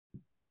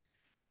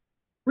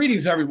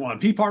Greetings, everyone.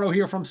 Pardo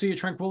here from Sea of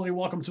Tranquility.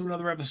 Welcome to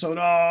another episode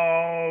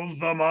of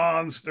The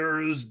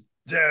Monsters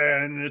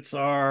Den. It's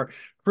our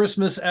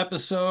Christmas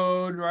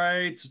episode,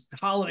 right?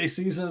 Holiday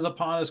season is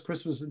upon us.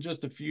 Christmas in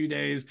just a few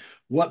days.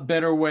 What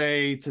better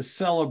way to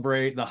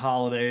celebrate the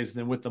holidays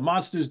than with the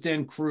Monsters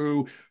Den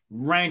crew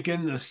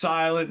ranking the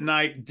Silent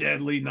Night,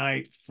 Deadly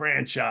Night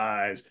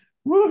franchise?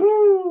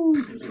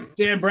 Woohoo!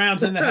 Dan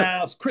Brown's in the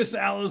house. Chris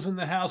Allo's in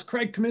the house.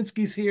 Craig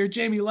Kaminski's here.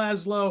 Jamie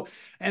Laszlo,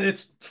 and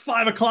it's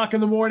 5 o'clock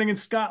in the morning in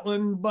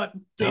Scotland, but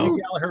Davy Oh,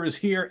 Gallagher is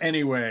here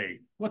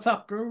anyway. What's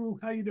up, Guru?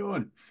 How you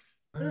doing?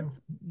 um,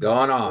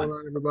 Going what's going on.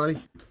 on, everybody?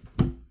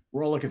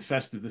 We're all looking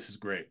festive. This is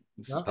great.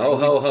 This is Yeah, great. Ho,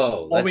 ho,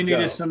 ho. All we Let's need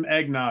is go. some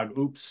eggnog.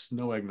 Oops,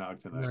 no eggnog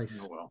tonight. Oh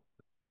nice. well.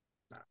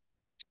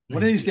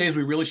 One of these Indeed. days,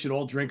 we really should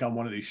all drink on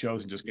one of these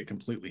shows and just get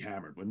completely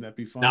hammered. Wouldn't that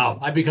be fun? No,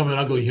 I become an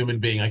ugly human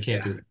being. I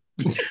can't do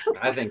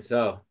I think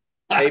so.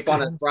 Tape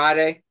that. on a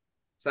Friday,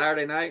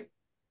 Saturday night.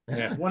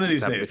 Yeah, one of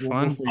these That'd days be we'll,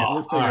 fun. we'll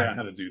All figure right. out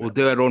how to do We'll that.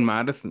 do our own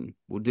marathon.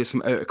 We'll do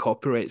some out of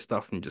copyright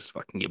stuff and just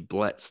fucking get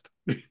blitzed.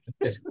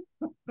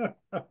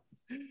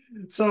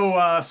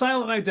 So,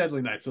 Silent Night,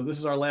 Deadly Night. So this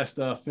is our last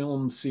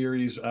film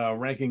series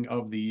ranking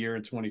of the year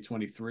in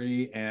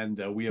 2023,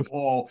 and we have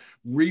all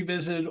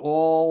revisited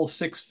all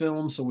six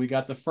films. So we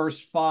got the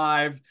first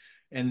five,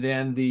 and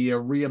then the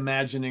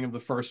reimagining of the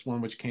first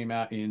one, which came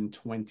out in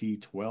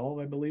 2012,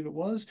 I believe it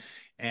was.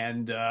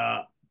 And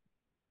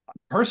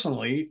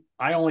personally,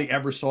 I only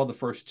ever saw the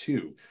first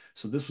two,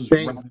 so this was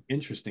rather Same.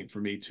 interesting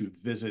for me to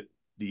visit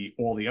the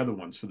all the other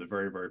ones for the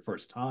very, very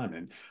first time.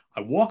 And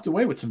I walked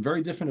away with some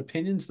very different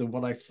opinions than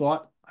what I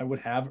thought I would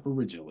have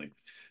originally.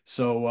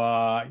 So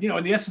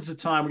in the essence of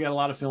time, we got a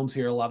lot of films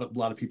here, a lot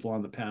of people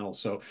on the panel.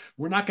 So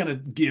we're not going to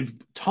give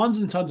tons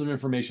and tons of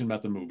information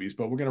about the movies,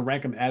 but we're going to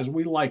rank them as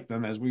we like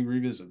them, as we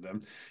revisit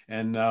them.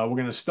 And we're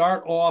going to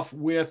start off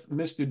with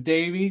Mr.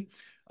 Davy,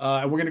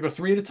 and we're going to go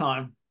three at a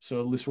time.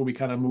 So this will be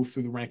kind of move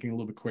through the ranking a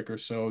little bit quicker.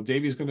 So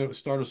Davey's going to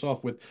start us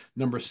off with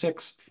number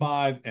 6,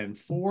 5, and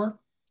 4,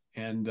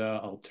 and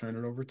I'll turn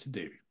it over to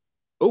Davey.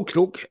 Okay,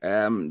 okay.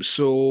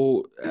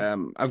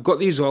 I've got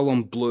these all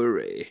on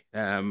Blu-ray.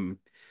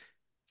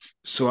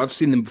 So I've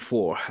seen them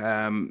before.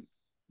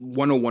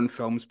 101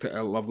 Films put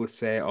a lovely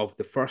set of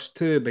the first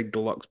two, big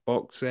deluxe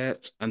box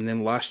sets, and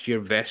then last year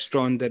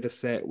Vestron did a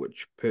set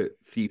which put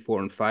 3,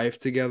 4, and 5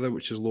 together,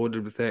 which is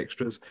loaded with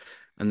extras.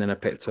 And then I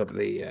picked up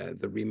the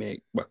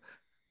remake, well,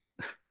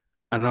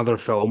 another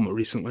film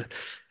recently.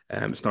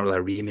 It's not really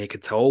a remake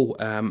at all.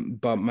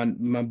 But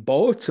my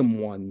bottom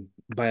one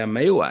by a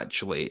mile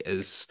actually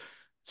is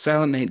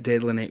Silent Night,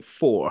 Deadly Night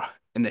 4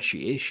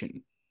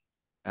 Initiation.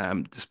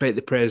 Despite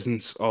the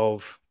presence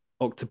of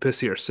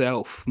Octopussy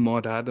herself,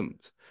 Maud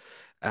Adams.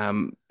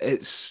 I've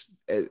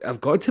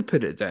got to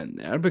put it down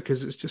there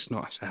because it's just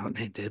not a Silent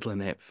Night, Deadly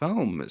Night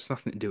film. It's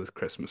nothing to do with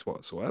Christmas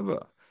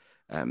whatsoever.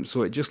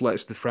 So it just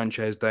lets the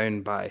franchise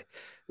down by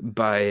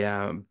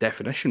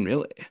definition,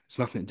 really. It's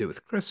nothing to do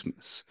with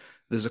Christmas.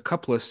 There's a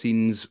couple of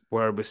scenes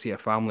where we see a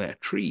family at a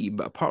tree,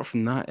 but apart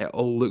from that, it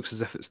all looks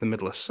as if it's the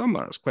middle of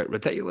summer. It's quite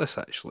ridiculous,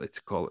 actually,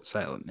 to call it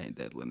Silent Night,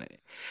 Deadly Night.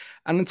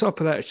 And on top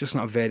of that, it's just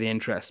not a very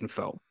interesting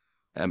film.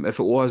 If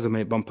it was, I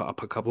might bump it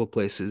up a couple of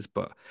places,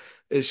 but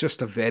it's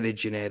just a very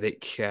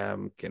generic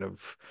kind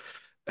of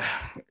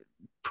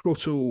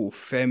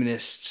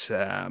proto-feminist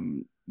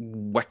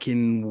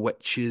Wiccan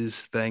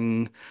witches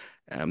thing.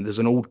 There's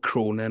an old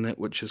crone in it,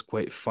 which is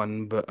quite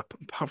fun, but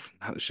apart from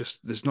that, it's just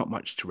there's not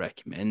much to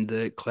recommend.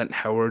 Clint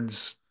Howard,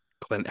 so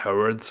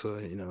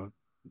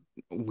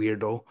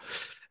weirdo.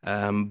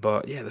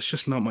 But yeah, there's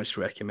just not much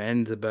to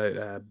recommend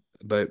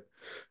about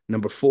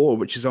number 4,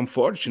 which is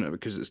unfortunate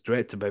because it's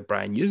directed by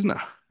Brian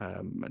Usna.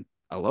 And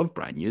I love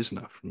Brian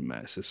Usna from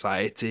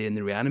Society and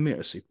the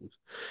Reanimator sequels.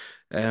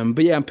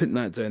 But yeah, I'm putting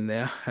that down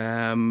there.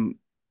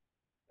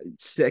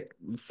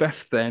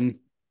 Fifth, then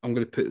I'm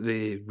going to put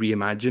the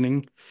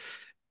reimagining.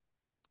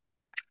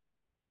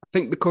 I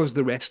think because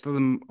the rest of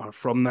them are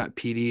from that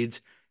period,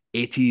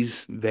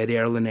 80s, very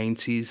early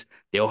 90s,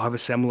 they all have a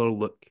similar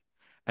look.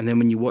 And then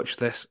when you watch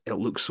this, it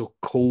looks so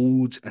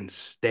cold and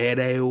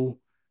sterile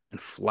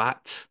and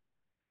flat.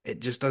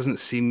 It just doesn't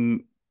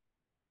seem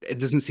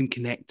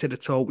connected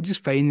at all, which is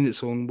fine in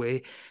its own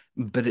way,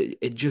 but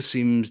it just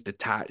seems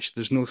detached.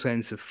 There's no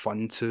sense of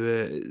fun to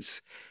it.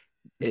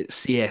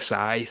 It's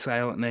CSI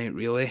Silent Night,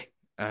 really.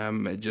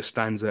 It just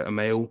stands out a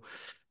mile.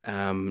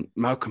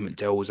 Malcolm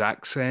McDowell's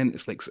accent,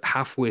 it's like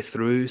halfway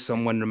through,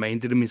 someone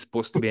reminded him he's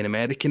supposed to be an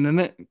American in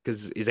it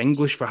because he's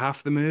English for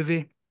half the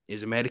movie.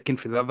 He's American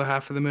for the other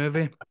half of the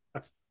movie.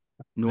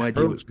 No idea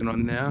True. what's going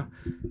on there.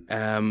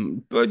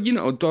 But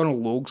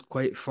Donald Logue's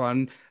quite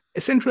fun.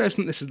 It's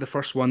interesting this is the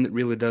first one that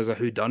really does a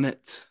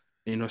whodunit.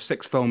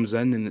 6 films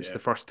in, and it's Yeah. the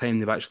first time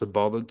they've actually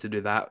bothered to do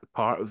that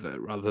part of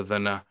it rather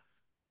than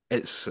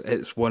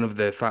it's one of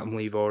the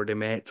family you've already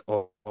met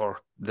or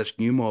this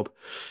new mob.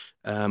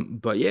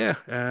 But yeah,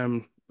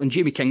 and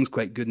Jamie King's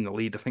quite good in the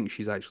lead. I think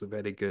she's actually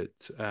very good.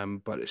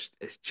 But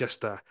it's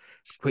just a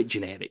quite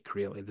generic,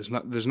 really.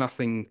 There's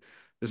nothing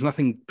There's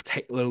nothing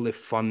particularly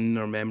fun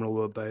or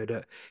memorable about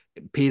it.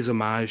 It pays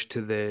homage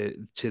to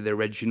the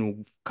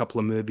original couple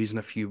of movies in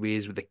a few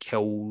ways with the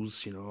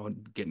kills,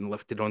 getting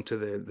lifted onto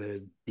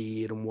the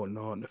deer and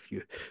whatnot, and a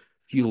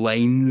few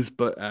lines,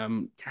 but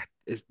yeah,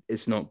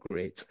 it's not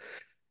great.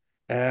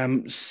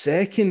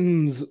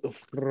 Seconds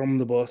from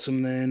the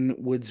bottom then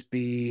would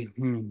be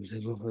does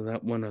it go for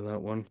that one or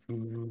that one?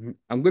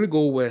 I'm gonna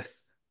go with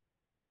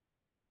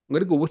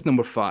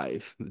number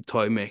five, the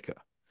Toy Maker.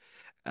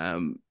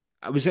 Um,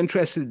 I was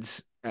interested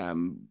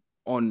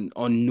on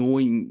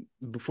knowing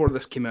before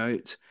this came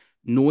out,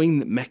 knowing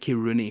that Mickey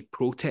Rooney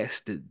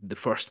protested the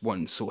first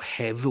one so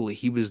heavily.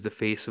 He was the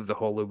face of the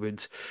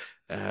Hollywood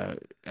uh,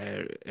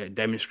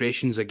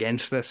 demonstrations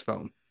against this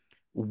film.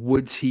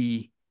 Would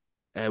he?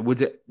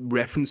 Would it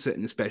reference it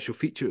in the special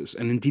features?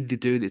 And indeed, they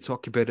do. They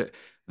talk about it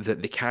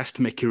that they cast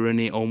Mickey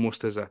Rooney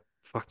almost as a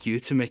fuck you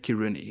to Mickey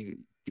Rooney,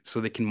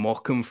 so they can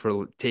mock him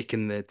for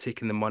taking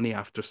the money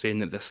after saying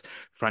that this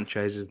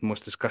franchise is the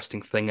most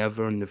disgusting thing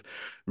ever and they've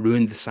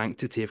ruined the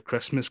sanctity of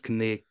Christmas. Can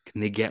they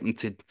get him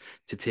to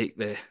take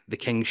the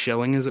king's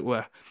shilling, as it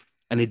were?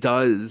 And he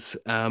does,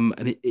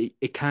 and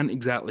it can't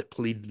exactly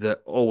plead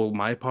that, oh well,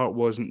 my part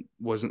wasn't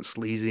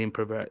sleazy and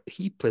pervert.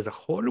 He plays a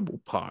horrible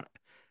part,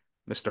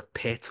 Mr.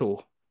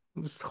 Peto.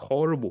 It was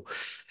horrible.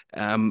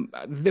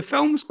 The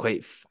film's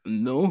quite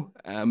fun though,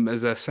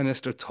 as a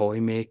sinister toy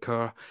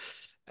maker,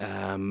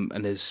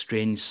 and his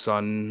strange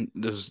son.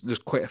 There's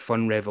quite a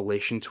fun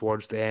revelation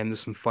towards the end.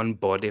 There's some fun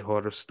body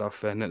horror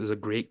stuff in it. There's a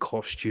great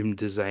costume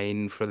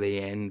design for the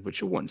end,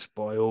 which I won't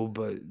spoil,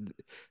 but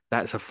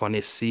that's a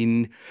funny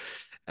scene.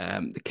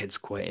 The kid's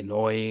quite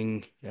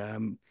annoying.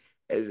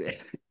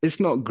 It's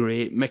not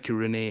great. Mickey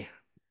Rooney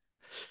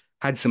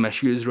had some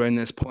issues around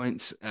this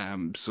point.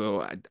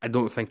 So I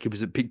don't think it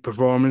was a peak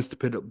performance, to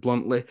put it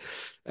bluntly.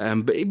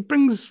 But it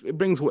brings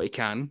what he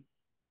can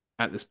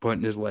at this point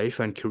in his life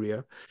and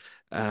career.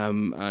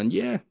 And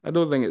yeah, I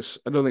don't think it's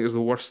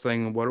the worst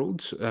thing in the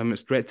world.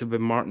 It's directed by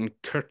Martin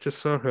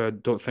Curtiser, who I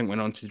don't think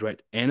went on to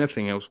direct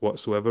anything else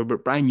whatsoever.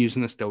 But Brian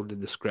Usna still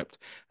did the script,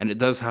 and it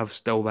does have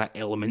still that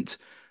element,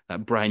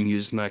 that Brian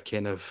Usna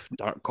kind of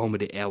dark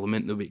comedy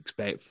element that we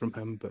expect from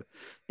him. But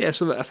yeah,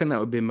 so I think that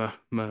would be my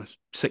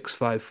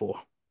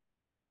 654.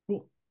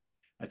 Cool.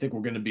 I think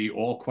we're going to be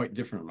all quite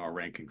different in our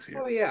rankings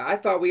Oh here. yeah, I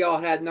thought we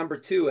all had number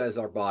two as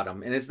our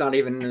bottom, and it's not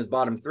even in his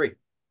bottom three.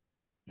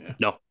 Yeah.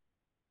 No,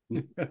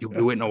 you'll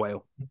be waiting a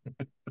while.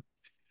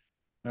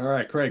 All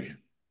right, Craig.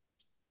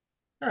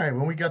 All right,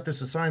 when we got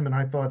this assignment,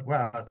 I thought,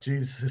 wow,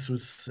 geez, this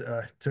was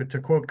to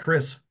quote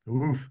Chris,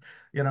 oof.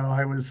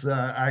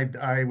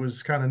 I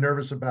was kind of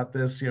nervous about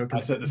this, I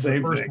because said the the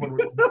same first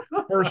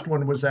thing.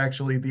 one was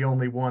actually the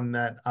only one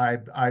that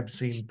I've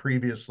seen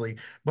previously.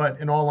 But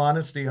in all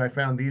honesty, I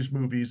found these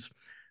movies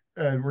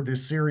or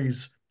this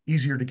series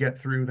easier to get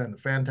through than the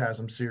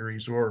Phantasm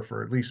series, or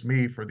for at least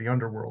me, for the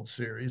Underworld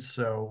series.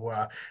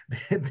 So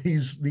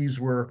these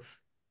were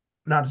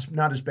not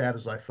as bad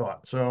as I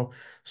thought. So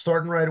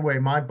starting right away,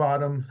 my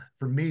bottom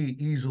for me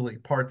easily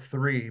part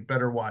three.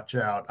 Better watch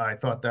out. I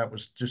thought that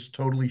was just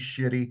totally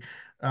shitty.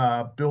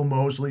 Bill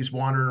Moseley's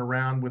wandering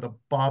around with a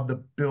Bob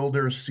the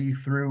Builder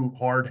see-through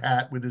hard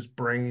hat with his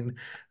brain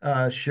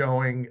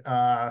showing.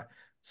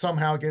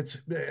 Somehow gets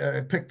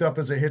picked up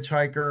as a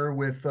hitchhiker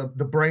with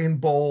the brain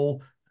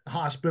bowl,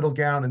 hospital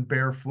gown, and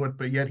barefoot,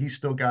 but yet he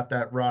still got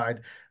that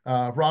ride.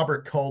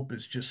 Robert Culp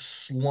is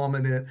just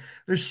slumming it.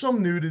 There's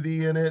some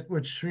nudity in it,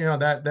 which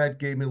that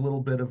gave me a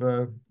little bit of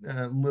a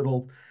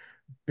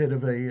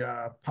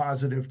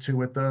positive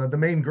to it. The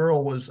main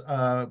girl was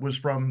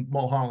from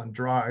Mulholland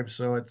Drive,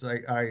 so it's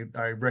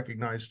I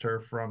recognized her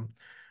from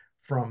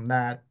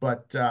that,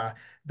 but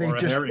they Or a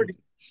just herring. pretty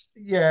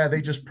yeah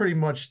they just pretty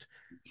much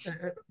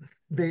uh,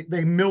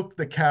 they milked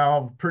the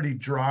cow pretty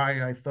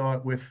dry, I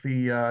thought, with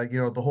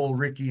the whole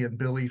Ricky and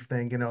Billy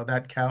thing.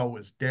 That cow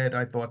was dead,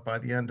 I thought, by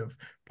the end of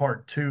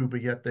part two,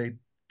 but yet they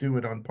do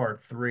it on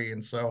part three.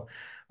 And so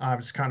I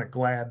was kind of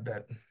glad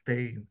that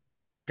they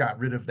got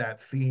rid of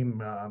that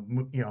theme,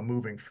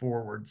 moving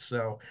forward.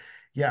 So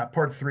yeah,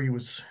 part three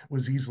was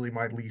easily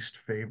my least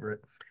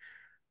favorite.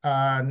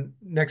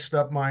 Next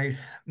up, my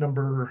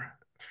number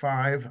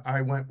five,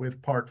 I went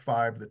with part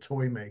five, The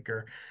Toy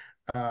Maker.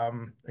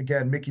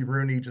 Again, Mickey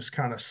Rooney just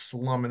kind of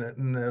slumming it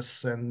in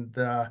this, and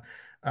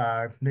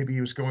maybe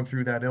he was going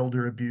through that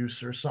elder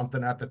abuse or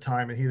something at the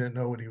time, and he didn't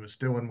know what he was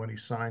doing when he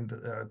signed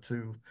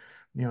to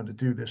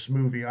do this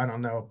movie. I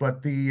don't know,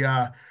 but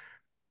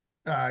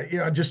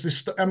just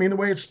this, I mean, the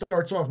way it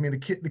starts off. I mean,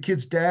 the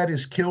kid's dad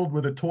is killed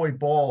with a toy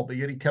ball, but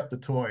yet he kept the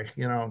toy.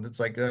 And it's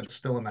like it's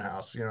still in the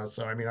house.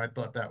 So I mean, I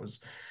thought that was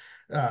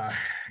uh,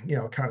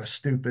 kind of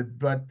stupid,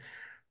 but.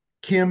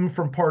 Kim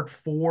from part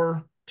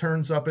four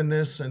turns up in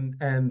this, and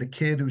the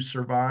kid who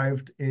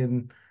survived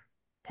in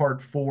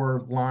part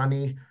four,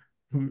 Lonnie,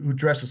 who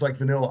dresses like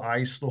Vanilla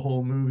Ice the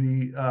whole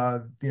movie.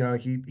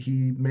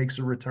 He makes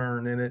a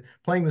return in it,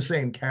 playing the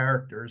same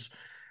characters.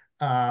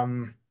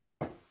 Um,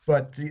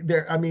 but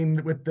there, I mean,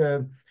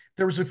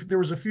 there was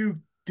a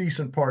few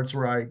decent parts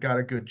where I got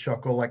a good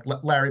chuckle, like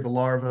Larry the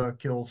Larva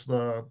kills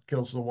the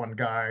one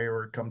guy,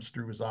 or it comes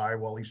through his eye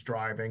while he's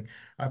driving.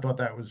 I thought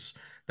that was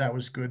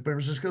good, but it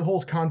was just a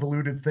whole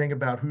convoluted thing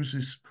about who's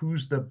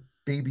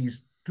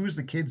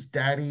the kid's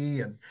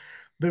daddy, and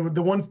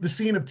the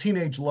scene of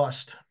teenage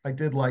lust. I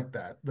did like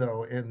that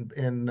though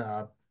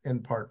in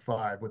part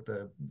five with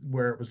the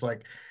where it was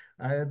like.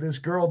 This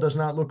girl does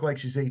not look like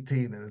she's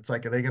 18, and it's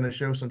like, are they going to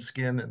show some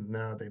skin? And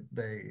no,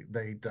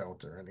 they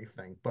don't or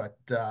anything. But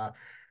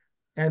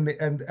and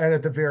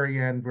at the very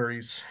end where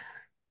he's,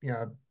 you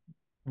know,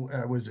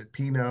 was it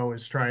Pino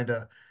is trying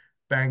to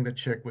bang the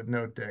chick with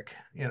no dick,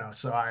 you know.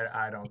 So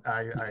I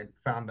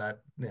found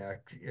that, yeah,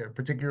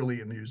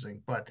 particularly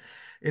amusing, but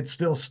it's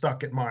still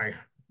stuck at my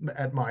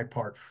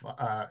part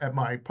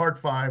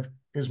five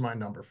is my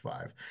number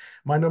five.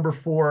 My number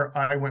four,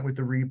 I went with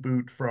the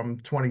reboot from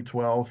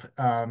 2012.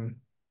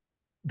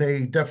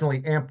 They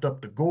definitely amped up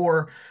the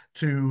gore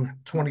to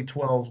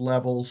 2012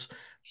 levels,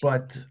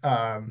 but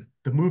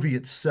the movie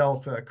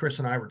itself, Chris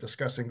and I were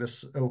discussing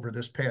this over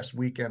this past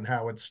weekend,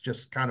 how it's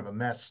just kind of a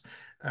mess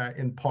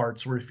in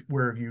parts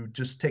where you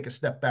just take a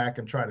step back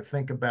and try to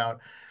think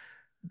about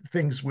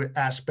things with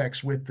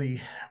aspects with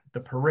the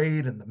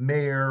parade and the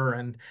mayor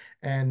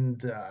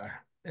and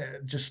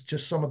just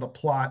some of the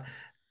plot.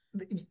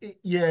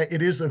 Yeah,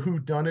 it is a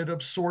whodunit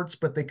of sorts,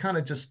 but they kind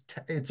of just,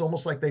 it's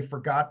almost like they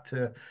forgot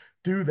to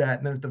do that.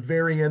 And then at the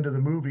very end of the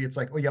movie, it's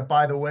like, oh yeah,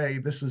 by the way,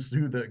 this is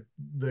who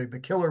the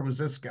killer was,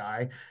 this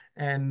guy.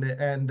 And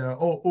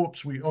oh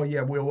oops, we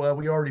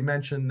already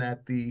mentioned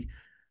that the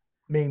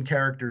main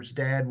character's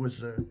dad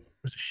was a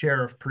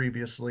sheriff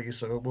previously,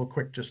 so we'll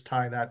quick just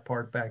tie that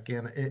part back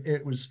in.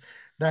 It was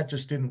that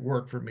just didn't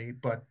work for me,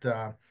 but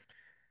the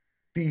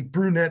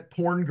brunette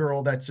porn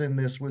girl that's in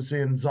this was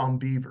in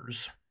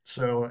Zombievers.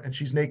 So, and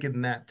she's naked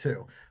in that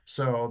too.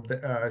 So,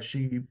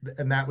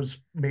 and that was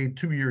made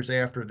 2 years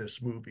after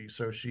this movie.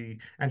 So she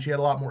had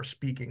a lot more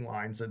speaking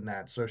lines in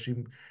that. So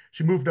she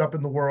moved up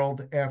in the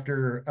world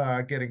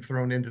after getting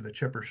thrown into the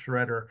chipper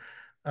shredder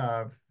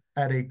uh,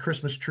 at a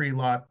Christmas tree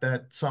lot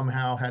that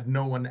somehow had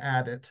no one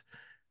at it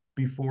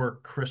before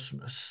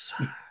Christmas.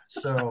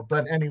 So,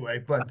 but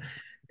anyway,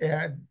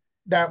 uh,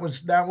 that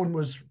was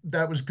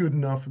good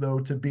enough though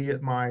to be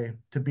at my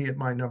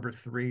number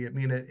three. I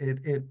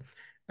mean,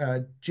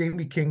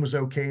 Jamie King was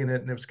okay in it,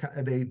 and it was kind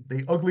of,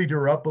 they uglied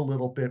her up a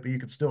little bit, but you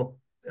could still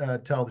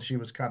tell that she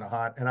was kind of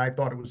hot. And I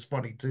thought it was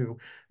funny too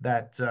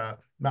that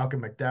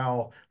Malcolm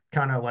McDowell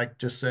kind of like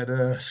just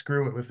said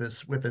screw it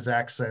with his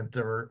accent,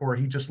 or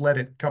he just let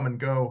it come and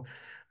go,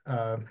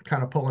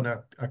 kind of pulling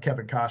a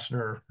Kevin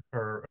Costner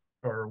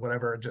or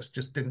whatever,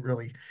 just didn't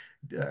really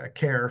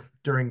care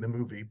during the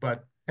movie.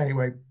 But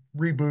anyway,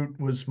 reboot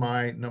was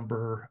my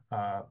number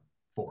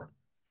four.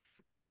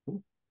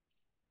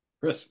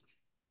 Chris.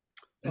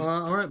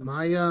 All right,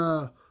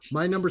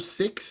 my number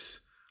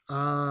six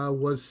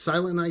was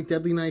Silent Night,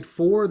 Deadly Night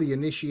 4, The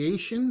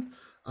Initiation.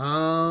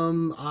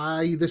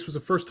 This was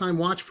a first time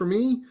watch for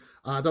me.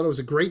 I thought it was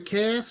a great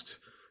cast,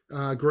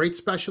 great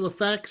special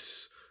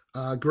effects,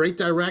 great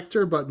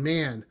director, but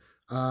man,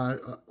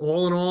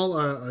 all in all,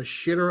 a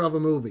shitter of a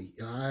movie.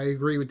 I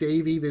agree with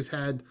Davey. This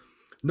had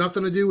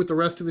nothing to do with the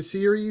rest of the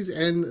series,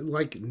 and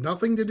like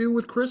nothing to do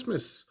with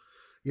Christmas.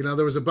 You know,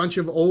 there was a bunch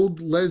of old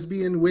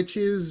lesbian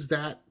witches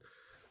that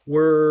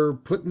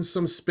were putting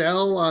some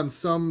spell on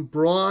some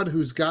broad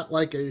who's got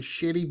like a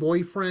shitty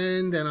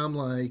boyfriend, and I'm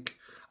like,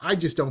 I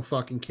just don't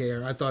fucking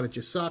care. I thought it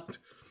just sucked.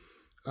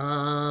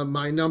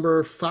 My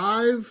number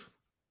five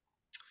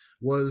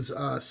was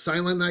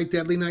Silent Night,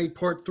 Deadly Night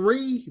Part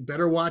 3.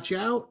 Better watch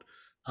out.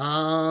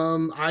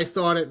 I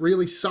thought it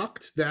really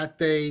sucked that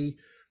they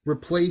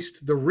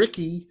replaced the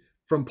Ricky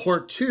from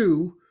Part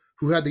 2,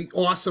 who had the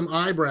awesome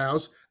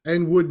eyebrows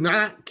and would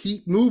not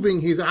keep moving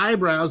his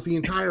eyebrows the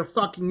entire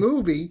fucking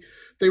movie.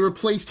 They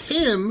replaced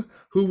him,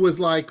 who was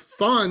like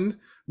fun,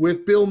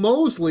 with Bill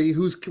Moseley,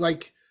 who's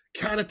like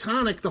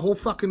catatonic the whole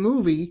fucking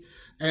movie.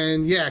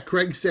 And yeah,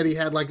 Craig said he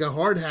had like a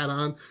hard hat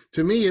on.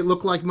 To me, it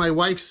looked like my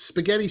wife's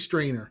spaghetti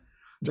strainer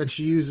that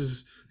she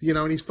uses, you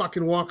know, and he's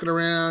fucking walking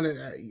around.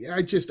 And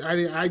I just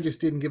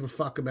didn't give a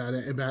fuck about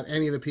it, about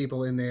any of the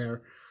people in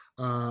there.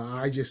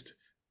 I just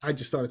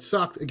thought it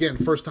sucked. Again,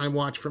 first time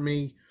watch for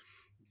me.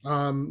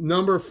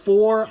 Number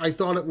four, I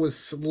thought it was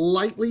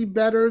slightly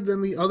better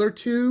than the other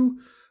two.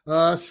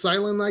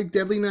 Silent Night,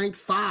 Deadly Night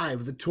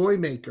 5, The Toy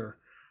Maker.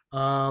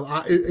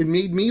 It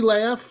made me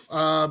laugh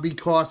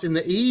because in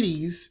the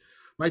 80s,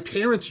 my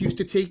parents used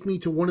to take me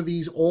to one of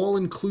these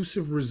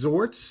all-inclusive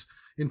resorts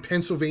in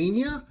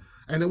Pennsylvania,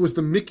 and it was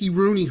the Mickey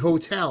Rooney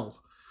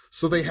Hotel.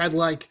 So they had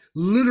like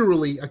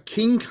literally a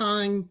King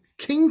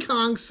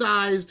Kong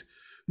sized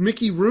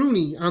Mickey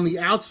Rooney on the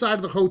outside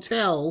of the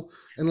hotel,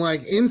 and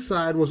like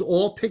inside was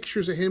all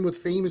pictures of him with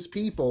famous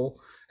people.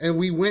 And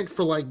we went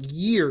for like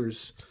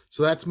years.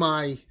 So that's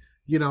my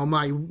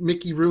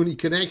Mickey Rooney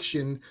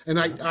connection. And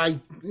I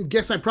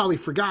guess I probably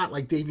forgot,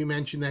 like Davey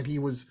mentioned, that he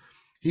was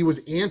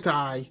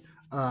anti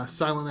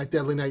Silent Night,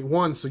 Deadly Night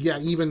 1. So yeah,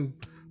 even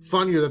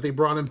funnier that they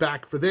brought him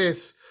back for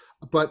this.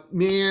 But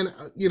man,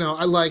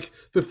 I like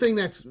the thing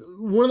that's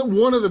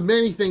one of the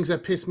many things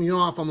that pissed me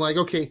off. I'm like,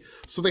 okay,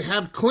 so they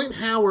have Clint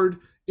Howard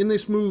in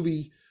this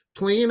movie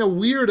playing a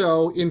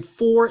weirdo in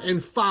 4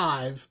 and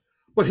 5,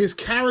 but his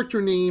character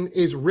name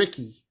is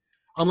Ricky.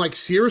 I'm like,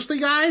 seriously,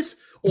 guys?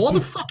 All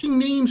the fucking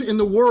names in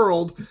the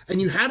world,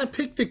 and you had to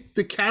pick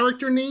the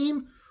character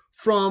name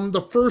from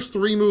the first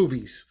 3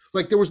 movies.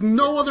 Like, there was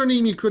no other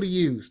name you could have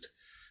used.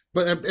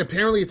 But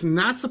apparently it's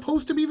not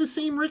supposed to be the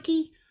same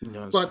Ricky.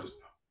 No, But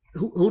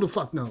who the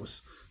fuck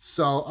knows?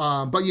 So,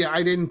 but yeah,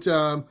 I didn't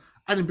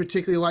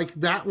particularly like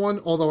that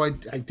one. Although I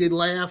did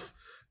laugh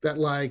that,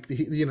 like,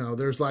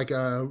 there's like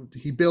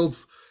he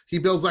builds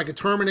like a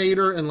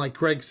Terminator, and like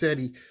Craig said,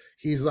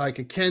 he's like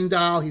a Ken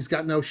doll. He's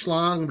got no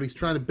schlong, but he's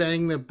trying to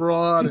bang the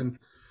broad, and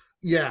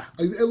yeah,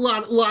 a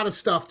lot of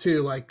stuff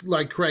too.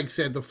 Like Craig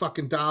said, the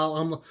fucking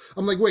doll.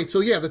 I'm like, wait, so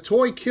yeah, the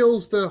toy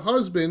kills the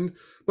husband,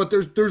 but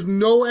there's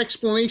no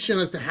explanation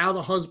as to how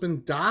the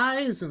husband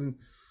dies, and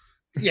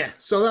yeah,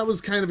 so that was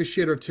kind of a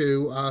shit or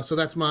two. So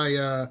that's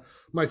my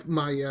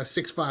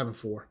 6, 5, and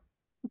 4.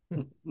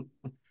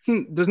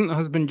 Doesn't the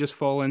husband just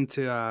fall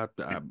into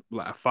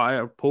like a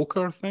fire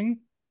poker thing?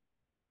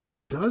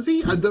 Does he?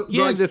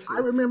 Yeah, I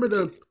remember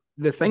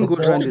the thing goes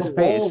around his The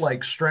ball face.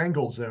 like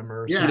strangles him,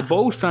 or Yeah. The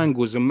ball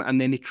strangles him,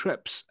 and then he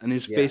trips, and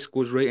his face Yes.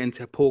 goes right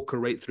into a poker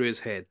right through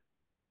his head.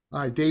 All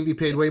right, Davey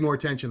paid way more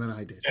attention than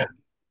I did. Yeah.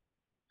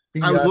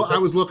 I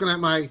was looking at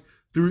my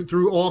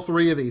through all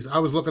 3 of these. I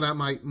was looking at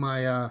my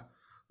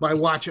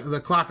watch, the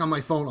clock on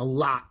my phone a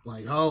lot.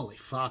 Like, holy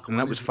fuck! And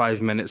that was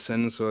 5 minutes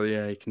in, so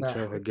yeah, you can Yeah.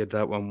 tell how good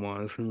that one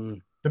was.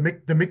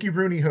 the Mickey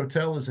Rooney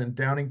Hotel is in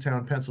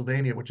Downingtown,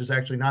 Pennsylvania, which is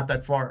actually not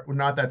that far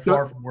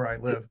from where I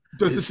live.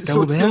 Does it It's so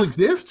still it still there?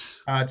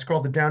 exists? It's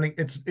called the Downing.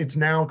 It's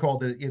now called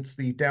the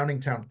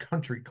Downingtown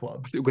Country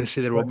Club. You're going to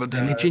say the Robert But,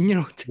 Downey Jr.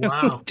 Hotel.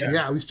 Wow.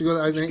 Yeah, we used to go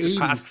there in the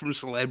Passed 80s. from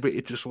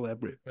celebrity to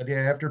celebrity. But yeah,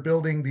 after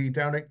building the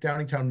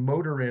Downingtown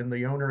Motor Inn,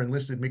 the owner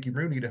enlisted Mickey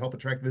Rooney to help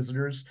attract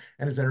visitors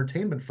and his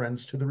entertainment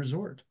friends to the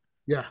resort.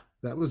 Yeah,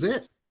 that was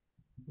it.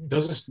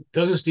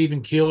 Doesn't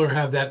Stephen Keeler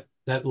have that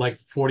like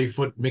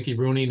 40-foot Mickey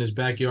Rooney in his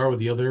backyard with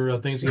the other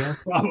things he has?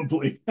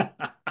 Probably. An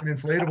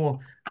inflatable,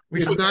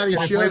 If not, he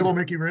an should. inflatable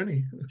Mickey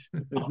Rooney.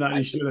 If not,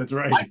 you should. That's I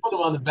right. put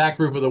him on the back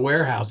roof of the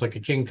warehouse like a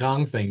King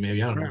Kong thing,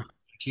 maybe. I don't know.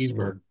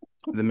 Cheeseburger.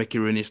 The Mickey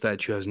Rooney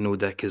statue has no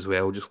dick as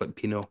well, just like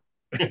Pino.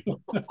 And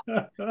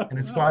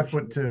it's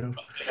 5'2".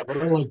 Yeah, but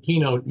unlike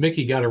Pino,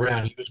 Mickey got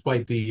around. He was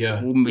quite the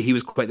He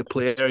was quite the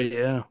player,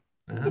 yeah.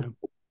 Uh-huh.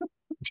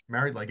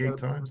 Married like 8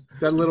 times.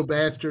 That little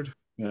bastard.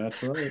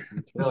 That's right.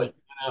 really,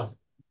 you know,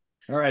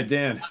 All right,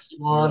 Dan.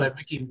 oxymoron, that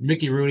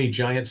Mickey Rooney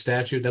giant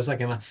statue. That's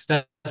like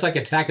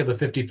Attack of the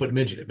 50-foot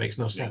midget. It makes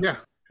no sense. Yeah.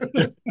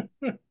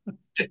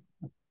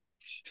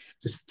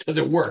 Just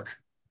doesn't work.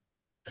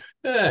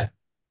 Eh.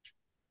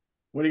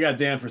 What do you got,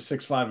 Dan, for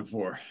 6, 5, and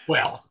 4?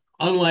 Well,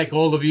 unlike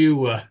all of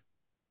you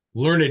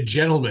learned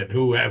gentlemen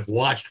who have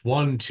watched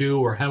 1,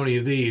 2, or how many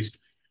of these,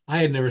 I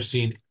had never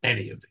seen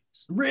any of these.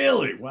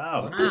 Really?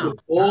 Wow. This was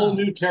all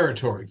new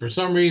territory. For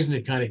some reason,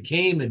 it kind of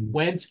came and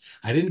went.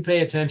 I didn't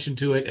pay attention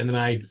to it, and then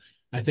I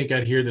think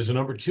I'd hear there's a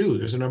number 2,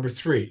 there's a number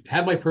 3.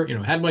 Had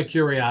my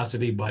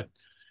curiosity, but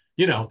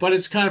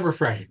it's kind of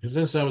refreshing because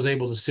since I was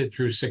able to sit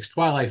through 6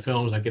 Twilight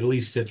films, I could at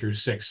least sit through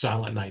 6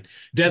 Silent Night,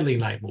 Deadly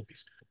Night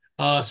movies.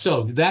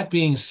 So that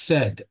being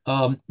said,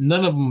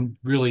 none of them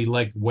really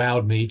like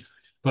wowed me,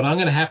 but I'm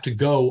going to have to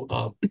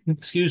go,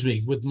 excuse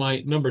me, with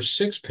my number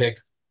 6 pick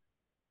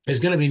is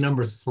going to be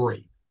number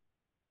 3.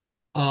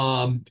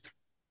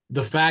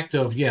 The fact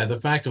of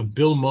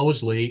Bill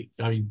Moseley,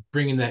 I mean,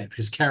 bringing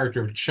his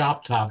character of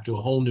Chop Top to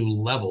a whole new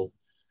level,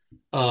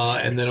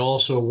 and then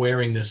also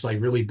wearing this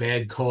like really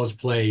bad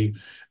cosplay,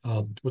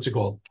 what's it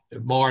called,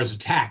 Mars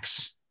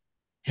Attacks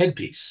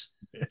headpiece.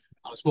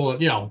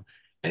 Well,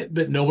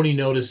 but nobody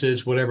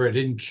notices, whatever. It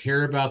didn't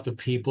care about the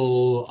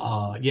people.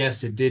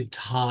 Yes, it did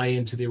tie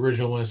into the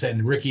original one.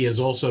 And Ricky has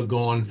also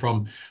gone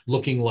from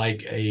looking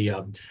like a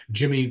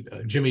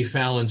Jimmy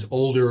Fallon's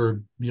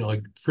older,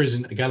 like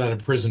got out of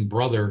prison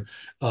brother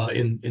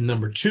in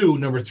number 2.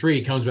 Number 3,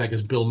 he comes back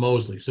as Bill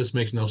Moseley. So this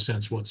makes no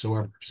sense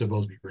whatsoever. It's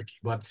supposed to be Ricky.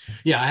 But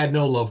yeah, I had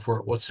no love for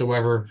it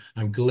whatsoever.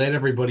 I'm glad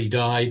everybody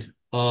died.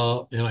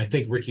 And I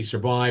think Ricky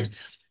survived.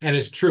 And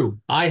it's true.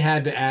 I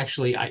had to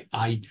actually,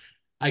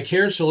 I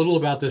cared so little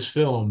about this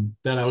film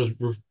that I was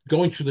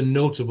going through the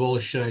notes of all the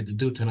shit I had to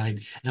do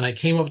tonight, and I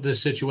came up with this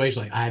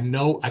situation. Like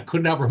I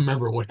could not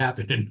remember what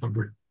happened in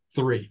number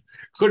 3.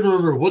 Couldn't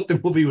remember what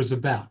the movie was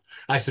about.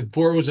 I said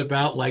 4 was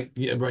about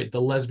the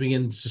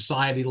lesbian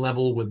society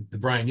level with the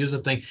Brian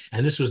Yuzna thing,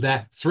 and this was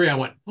that. 3, I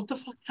went, what the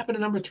fuck happened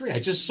in number 3? I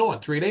just saw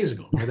it 3 days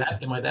ago.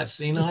 Am I that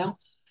senile?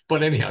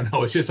 But anyhow,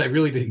 no, it's just I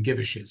really didn't give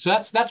a shit. So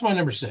that's my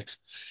number 6.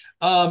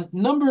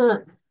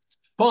 Number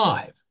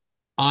 5.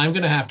 I'm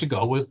going to have to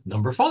go with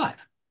number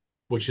 5,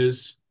 which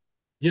is,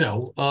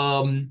 Joe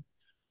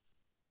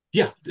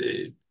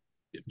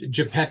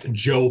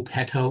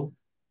Petto,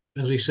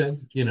 as we said,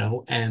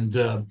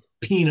 and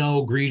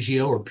Pinot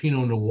Grigio or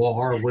Pinot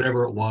Noir or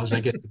whatever it was. I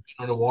guess the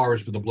Pinot Noir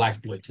is for the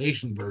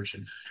blaxploitation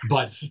version.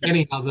 But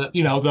anyhow,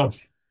 the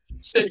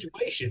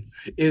situation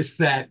is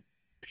that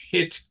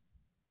it,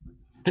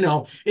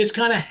 it's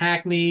kind of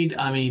hackneyed.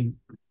 I mean,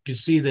 you can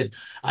see that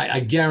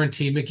I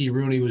guarantee Mickey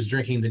Rooney was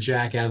drinking the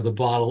Jack out of the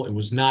bottle. It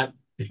was not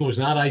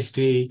iced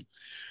tea.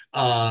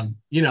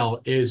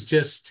 Is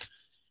just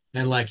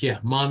and like, yeah,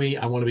 mommy,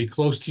 I want to be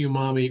close to you,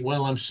 mommy.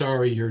 Well, I'm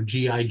sorry, you're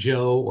G.I.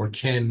 Joe or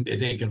Ken.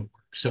 It ain't gonna work.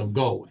 So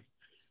go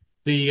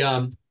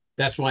away.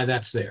 That's why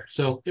that's there.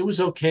 So it was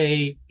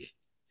okay.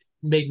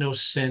 Made no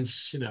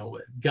sense,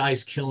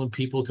 guys killing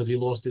people because he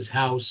lost his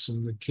house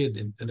and the kid,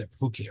 and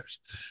who cares?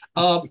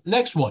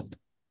 Next one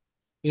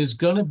is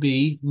gonna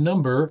be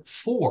number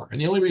 4.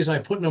 And the only reason I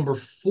put number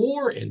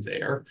 4 in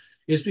there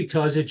is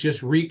because it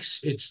just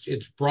reeks,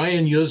 it's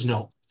Brian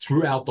Yuzno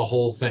throughout the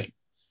whole thing.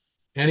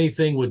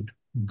 Anything with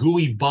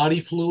gooey body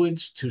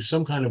fluids to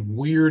some kind of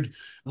weird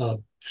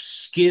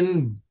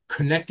skin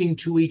connecting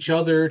to each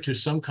other to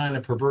some kind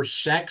of perverse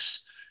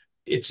sex,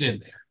 it's in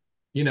there.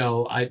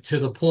 To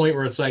the point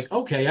where it's like,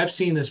 okay, I've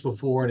seen this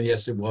before, and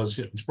yes,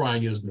 it's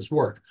Brian Yuzna's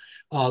work.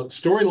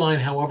 Storyline,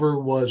 however,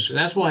 and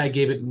that's why I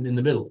gave it in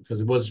the middle, because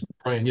it was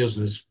Brian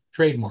Yuzna's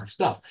trademark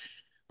stuff.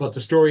 But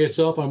the story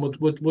itself, I'm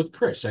with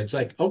Chris. It's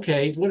like,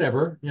 okay,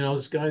 whatever.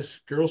 Woman's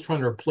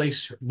trying to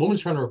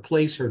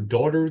replace her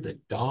daughter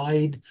that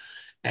died,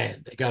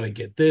 and they got to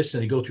get this,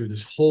 and they go through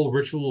this whole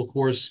ritual. Of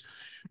course,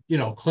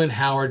 Clint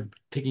Howard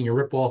taking a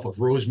ripoff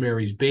of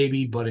Rosemary's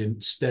Baby, but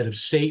instead of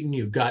Satan,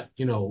 you've got,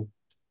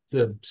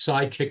 the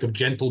sidekick of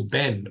Gentle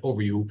Ben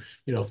over you,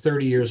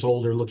 30 years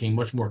older, looking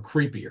much more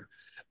creepier.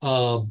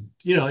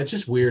 It's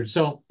just weird.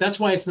 So that's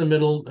why it's in the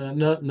middle.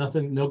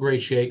 Nothing, no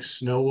great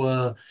shakes.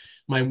 No,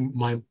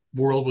 my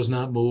world was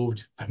not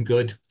moved. I'm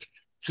good.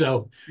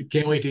 So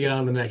can't wait to get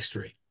on the next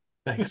 3.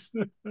 Thanks.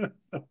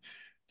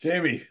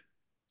 Jamie.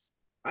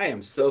 I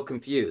am so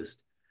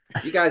confused.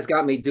 You guys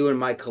got me doing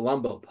my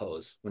Columbo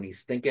pose when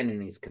he's thinking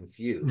and he's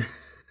confused.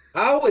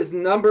 How is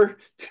number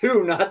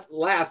 2 not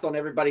last on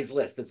everybody's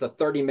list? It's a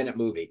 30-minute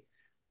movie.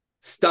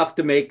 Stuff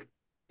to make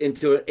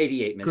into an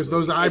 88-minute movie. Because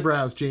those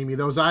eyebrows, Jamie,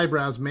 those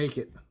eyebrows make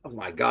it. Oh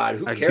my God,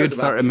 who A cares good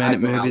about 30-minute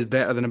movie is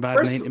better than a bad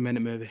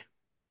 90-minute movie.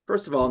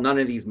 First of all, none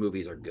of these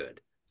movies are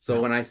good. So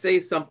when I say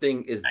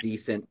something is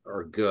decent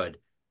or good,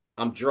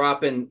 I'm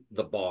dropping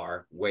the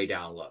bar way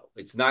down low.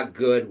 It's not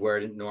good where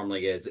it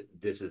normally is.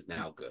 This is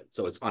now good.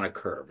 So it's on a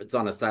curve. It's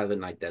on a Silent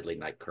Night, Deadly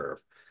Night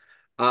curve.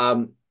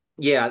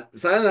 Yeah,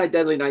 Silent Night,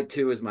 Deadly Night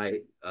 2 is my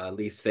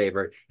least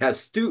favorite. It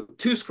has two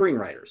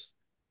screenwriters.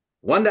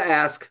 One to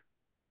ask,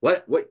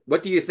 what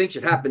do you think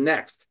should happen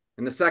next?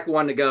 And the second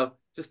one to go,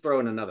 just throw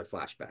in another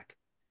flashback.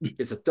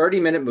 It's a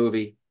 30-minute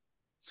movie,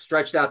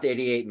 stretched out to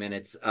 88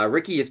 minutes.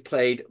 Ricky is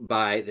played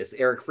by this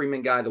Eric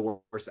Freeman guy, the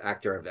worst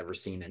actor I've ever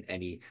seen in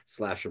any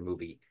slasher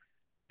movie,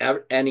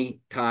 any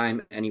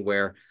time,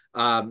 anywhere.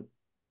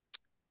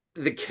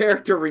 The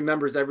character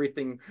remembers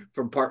everything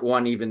from part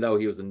 1, even though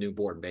he was a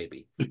newborn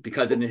baby,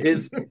 because in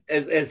his,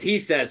 as he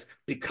says,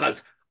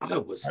 because I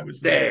was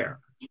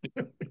there.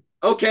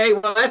 Okay,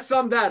 well, that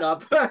summed that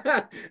up.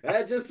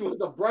 That just was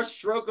a brush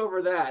stroke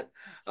over that.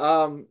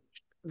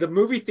 The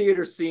movie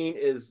theater scene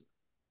is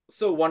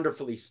so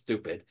wonderfully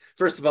stupid.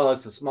 First of all,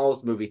 it's the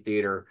smallest movie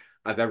theater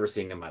I've ever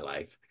seen in my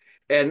life.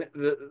 And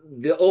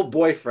the old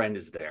boyfriend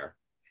is there.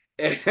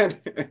 And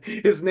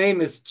his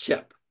name is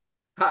Chip.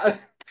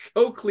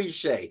 So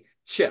cliche,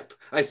 Chip.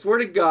 I swear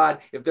to God,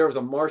 if there was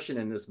a Martian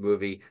in this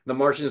movie, the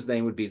Martian's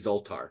name would be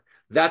Zoltar.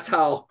 That's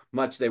how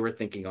much they were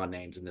thinking on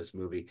names in this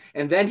movie.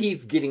 And then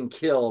he's getting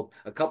killed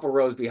a couple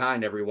rows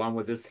behind everyone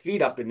with his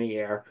feet up in the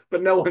air,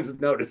 but no one's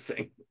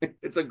noticing.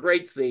 It's a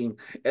great scene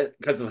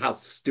because of how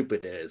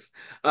stupid it is.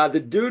 The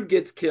dude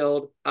gets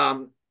killed,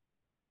 but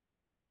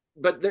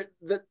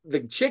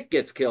the chick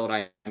gets killed.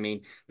 I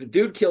mean, the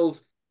dude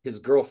kills his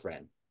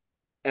girlfriend.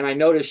 And I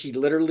noticed she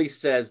literally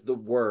says the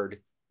word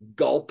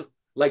gulp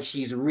like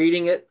she's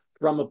reading it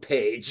from a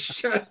page.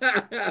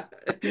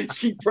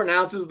 She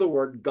pronounces the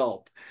word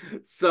gulp.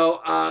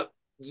 So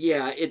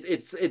yeah,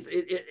 it's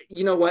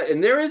you know what?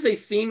 And there is a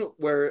scene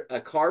where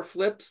a car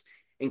flips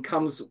and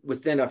comes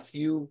within a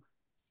few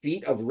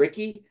feet of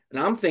Ricky, and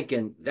I'm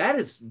thinking that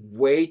is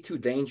way too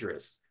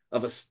dangerous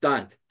of a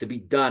stunt to be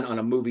done on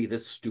a movie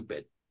this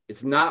stupid.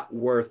 It's not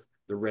worth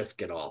the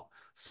risk at all.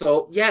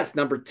 So yes,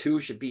 number 2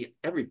 should be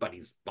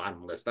everybody's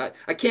bottom list.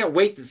 I can't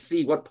wait to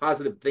see what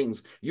positive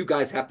things you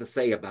guys have to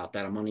say about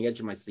that. I'm on the edge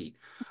of my seat.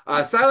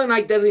 Silent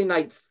Night, Deadly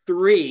Night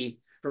 3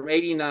 from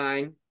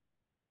 '89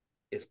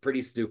 is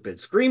pretty stupid.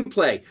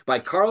 Screenplay by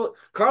Carlos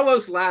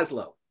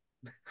Laszlo.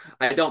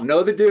 I don't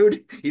know the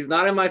dude. He's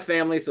not in my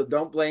family, so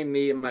don't blame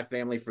me and my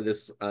family for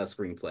this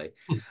screenplay.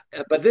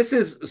 But this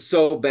is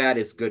so bad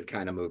it's good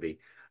kind of movie.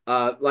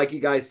 Like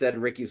you guys said,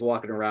 Ricky's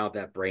walking around with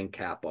that brain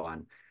cap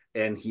on.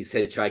 And he's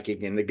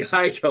hitchhiking, and the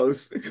guy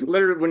goes,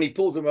 literally, when he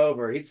pulls him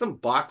over, he's some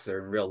boxer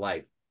in real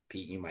life.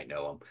 Pete, you might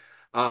know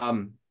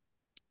him.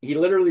 He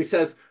literally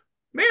says,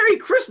 "Merry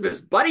Christmas,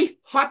 buddy.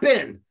 Hop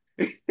in."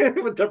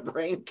 with the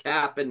brain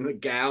cap and the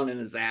gown and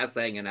his ass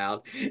hanging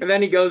out. And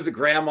then he goes to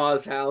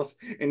grandma's house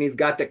and he's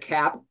got the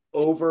cap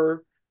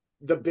over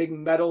the big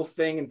metal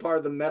thing and part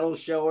of the metal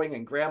showing.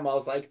 And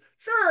grandma's like,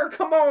 sure,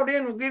 come on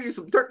in. We'll give you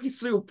some turkey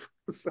soup.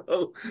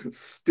 So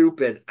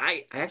stupid.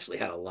 I actually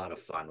had a lot of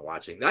fun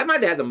watching. I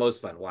might have had the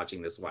most fun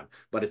watching this one,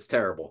 but it's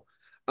terrible.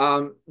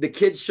 The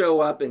kids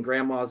show up and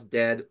grandma's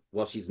dead.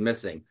 Well, she's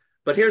missing.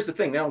 But here's the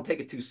thing. They don't take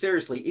it too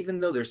seriously, even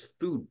though there's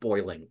food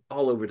boiling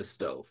all over the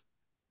stove.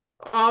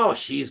 Oh,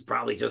 she's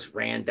probably just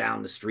ran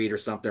down the street or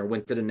something or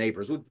went to the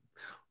neighbors with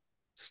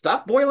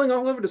stuff boiling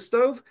all over the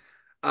stove.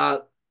 Uh,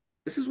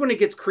 this is when it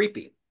gets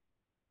creepy.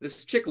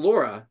 This chick,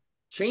 Laura,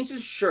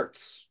 changes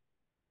shirts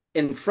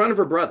in front of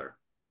her brother,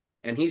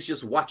 and he's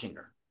just watching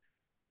her.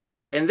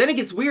 And then it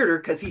gets weirder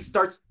because he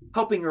starts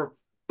helping her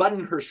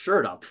button her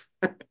shirt up.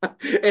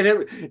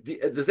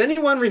 Does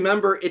anyone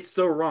remember It's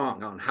So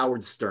Wrong on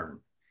Howard Stern?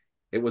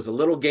 It was a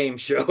little game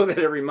show that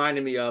it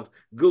reminded me of.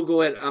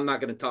 Google it. I'm not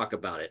going to talk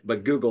about it,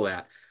 but Google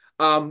that.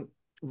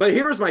 But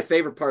here's my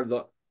favorite part of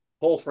the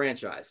whole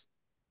franchise.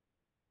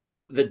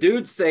 The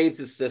dude saves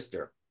his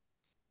sister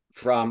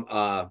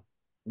from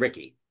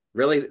Ricky.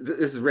 Really?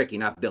 This is Ricky,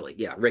 not Billy.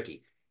 Yeah,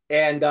 Ricky.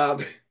 And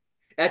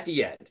at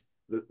the end,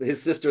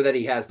 his sister that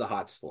he has the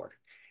hots for.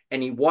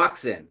 And he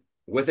walks in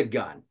with a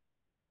gun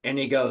and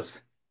he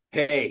goes,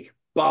 hey,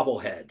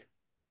 bobblehead,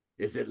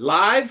 is it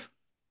live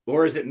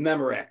or is it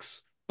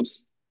Memorex?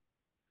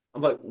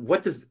 I'm like,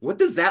 what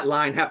does that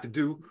line have to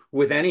do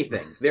with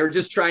anything? They're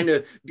just trying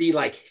to be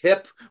like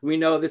hip. We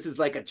know this is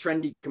like a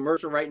trendy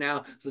commercial right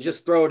now, so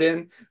just throw it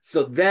in.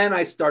 So then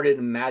I started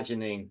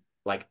imagining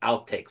like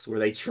outtakes where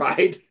they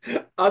tried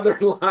other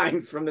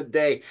lines from the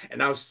day,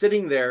 and I was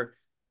sitting there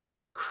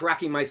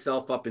cracking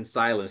myself up in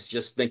silence,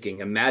 just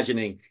thinking,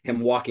 imagining him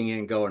walking in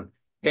and going,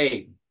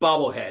 "Hey,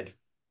 bobblehead,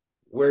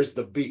 where's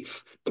the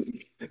beef?"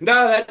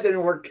 No, that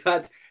didn't work.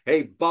 Cut.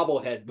 Hey,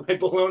 bobblehead, my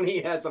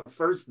baloney has a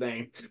first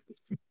name.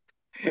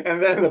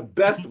 And then the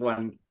best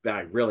one that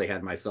I really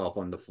had myself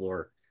on the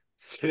floor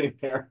sitting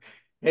there.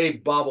 Hey,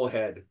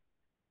 bobblehead,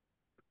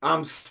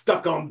 I'm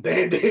stuck on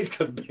Band-Aids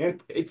because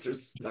Band-Aids are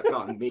stuck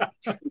on me.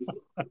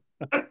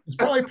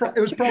 It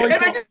was probably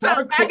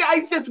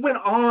I just went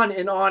on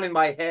and on in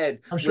my head.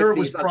 I'm sure it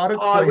was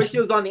product placement. I wish it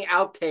was on the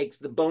outtakes,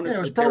 the bonus. Yeah,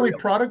 it was probably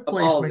product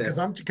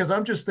placement because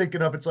I'm just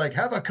thinking of it's like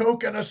have a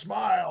Coke and a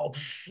smile,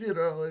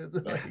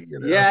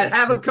 Yeah,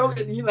 have a Coke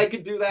and I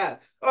could do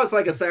that. Oh, it's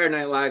like a Saturday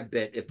Night Live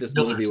bit if this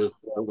movie was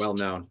more well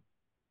known.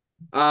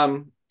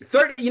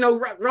 30,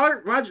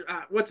 Roger,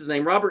 what's his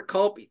name? Robert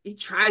Culp. He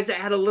tries to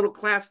add a little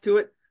class to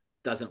it,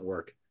 doesn't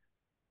work.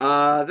 Then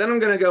I'm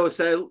gonna go with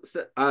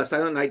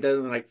Silent Night,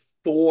 Deadly Night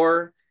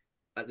 4.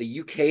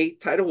 The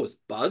UK title was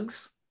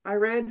Bugs, I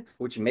read,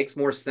 which makes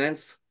more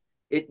sense.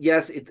 It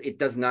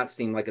does not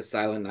seem like a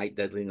Silent Night,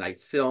 Deadly Night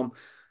film.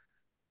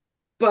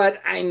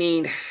 But I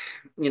mean,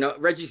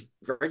 Reggie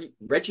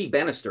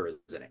Bannister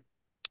is in it.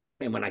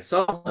 And when I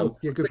saw him,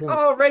 good point.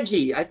 Oh,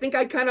 Reggie, I think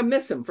I kind of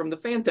miss him from the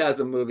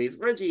Phantasm movies.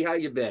 Reggie, how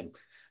you been?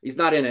 He's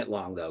not in it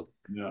long though.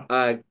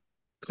 Yeah.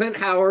 Clint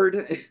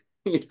Howard,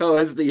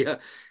 as the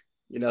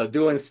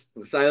doing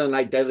Silent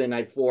Night, Deadly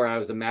Night 4, I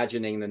was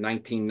imagining the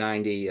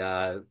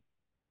 1990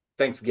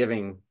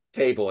 Thanksgiving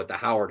table at the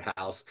Howard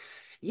house.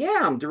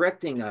 Yeah, I'm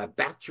directing a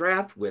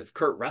Backdraft with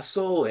Kurt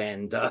Russell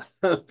and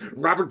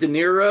Robert De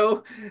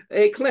Niro.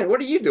 Hey, Clint,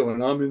 what are you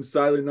doing? I'm in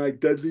Silent Night,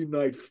 Deadly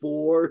Night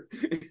 4.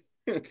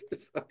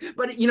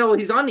 But,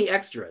 he's on the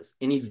extras,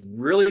 and he's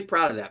really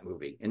proud of that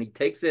movie, and he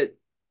takes it,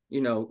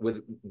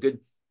 with good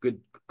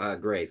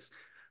grace.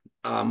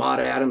 Maud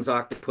Adams,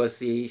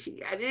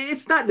 Octopussy.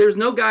 There's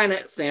no guy in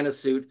a Santa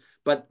suit,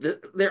 but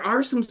there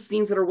are some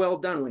scenes that are well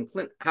done. When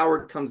Clint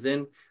Howard comes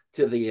in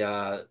to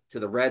the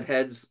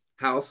redhead's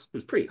house,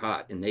 who's pretty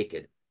hot and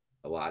naked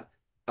a lot.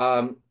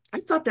 I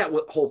thought that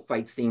whole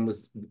fight scene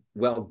was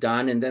well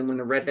done. And then when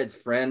the redhead's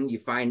friend, you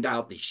find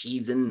out that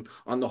she's in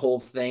on the whole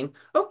thing.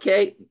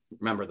 Okay,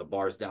 remember the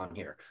bar's down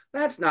here.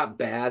 That's not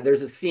bad.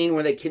 There's a scene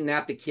where they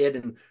kidnap the kid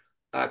and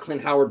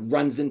Clint Howard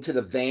runs into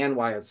the van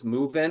while it's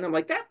moving. I'm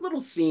like, that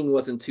little scene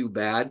wasn't too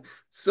bad.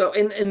 So,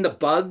 and the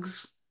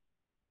bugs,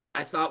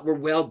 I thought were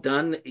well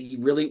done.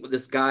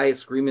 This guy,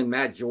 Screaming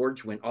Mad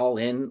George, went all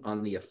in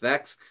on the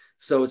effects.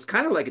 So it's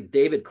kind of like a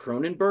David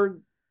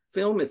Cronenberg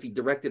film if he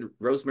directed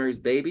Rosemary's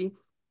Baby.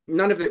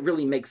 None of it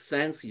really makes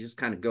sense. You just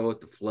kind of go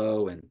with the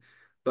flow.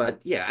 But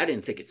yeah, I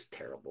didn't think it's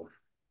terrible.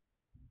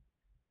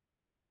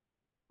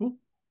 Cool.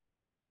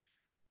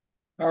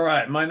 All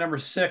right, my number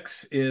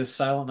 6 is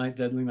Silent Night,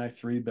 Deadly Night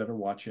 3, Better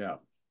Watch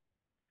Out.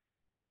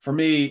 For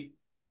me,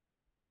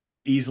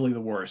 easily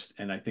the worst,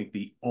 and I think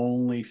the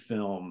only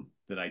film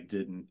that I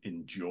didn't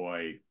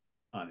enjoy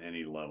on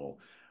any level.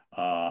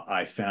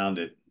 I found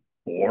it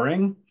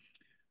boring.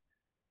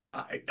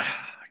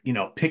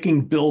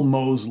 Picking Bill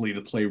Moseley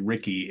to play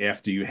Ricky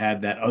after you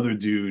had that other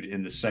dude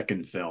in the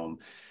second film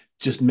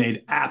just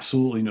made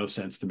absolutely no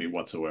sense to me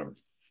whatsoever.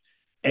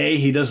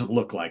 He doesn't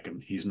look like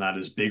him. He's not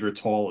as big or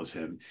tall as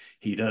him.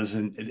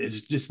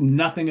 It's just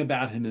nothing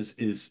about him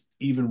is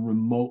even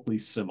remotely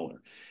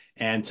similar.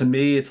 And to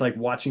me, it's like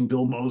watching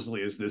Bill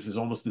Moseley as this is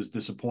almost as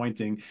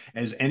disappointing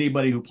as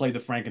anybody who played the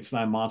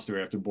Frankenstein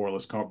monster after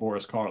Boris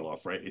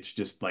Karloff, right? It's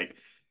just like,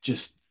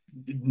 just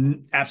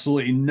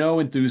absolutely no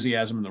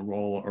enthusiasm in the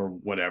role or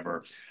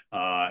whatever.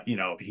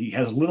 He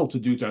has little to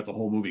do throughout the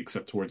whole movie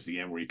except towards the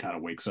end where he kind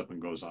of wakes up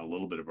and goes on a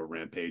little bit of a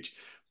rampage.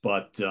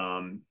 But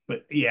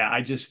yeah,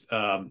 I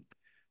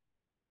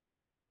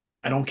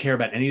don't care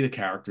about any of the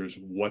characters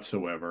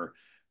whatsoever.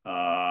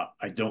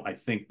 I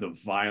think the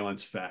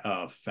violence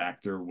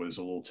factor was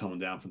a little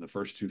toned down from the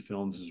first two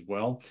films as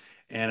well.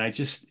 And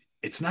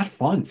it's not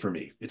fun for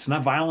me. It's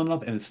not violent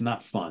enough and it's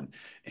not fun.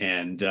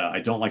 And I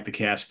don't like the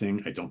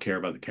casting. I don't care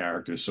about the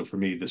characters. So for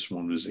me, this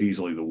one was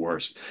easily the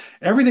worst.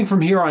 Everything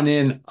from here on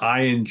in,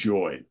 I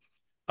enjoyed.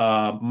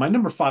 My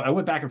number five, I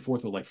went back and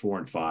forth with like 4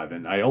 and 5,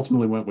 and I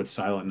ultimately went with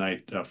Silent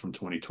Night from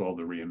 2012,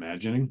 the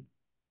reimagining,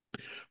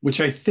 which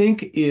I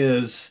think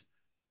is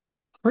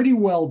pretty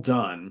well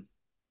done.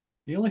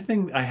 The only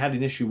thing I had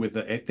an issue with,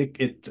 I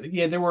think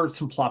yeah, there were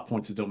some plot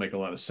points that don't make a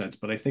lot of sense,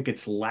 but I think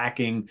it's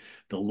lacking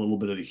the little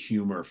bit of the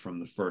humor from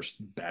the first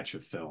batch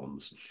of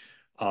films.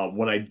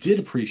 What I did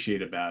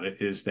appreciate about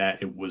it is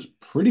that it was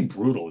pretty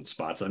brutal in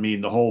spots. I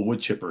mean, the whole wood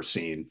chipper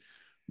scene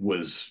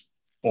was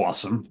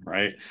awesome,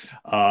 right?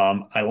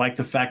 I like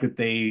the fact that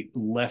they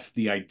left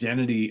the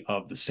identity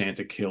of the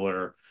Santa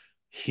killer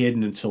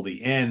hidden until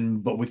the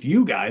end. But with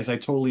you guys, I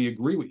totally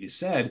agree what you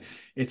said.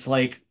 It's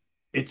like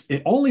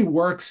it only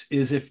works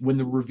is if when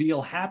the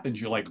reveal happens,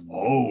 you're like,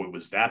 oh, it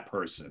was that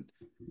person.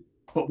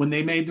 But when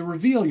they made the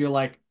reveal, you're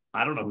like,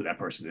 I don't know who that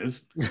person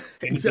is.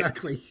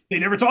 Exactly. They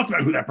never talked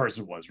about who that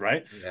person was,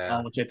 right?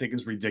 Yeah. Which I think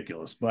is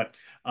ridiculous. But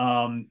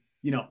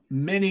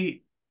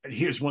many.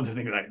 Here's one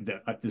thing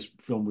that this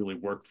film really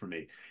worked for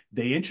me.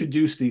 They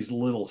introduced these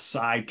little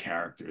side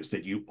characters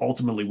that you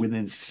ultimately,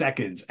 within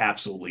seconds,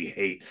 absolutely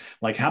hate.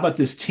 Like, how about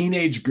this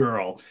teenage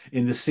girl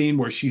in the scene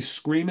where she's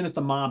screaming at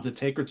the mom to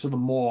take her to the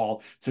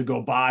mall to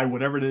go buy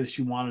whatever it is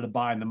she wanted to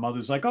buy, and the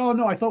mother's like, "Oh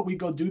no, I thought we'd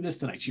go do this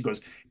tonight." She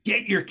goes,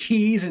 "Get your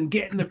keys and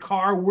get in the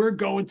car. We're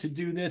going to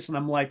do this." And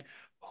I'm like,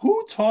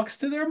 who talks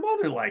to their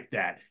mother like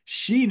that?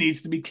 She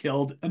needs to be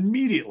killed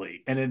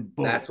immediately. And then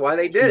boom. That's why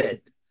they did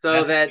it.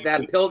 So That's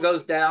that pill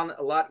goes down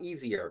a lot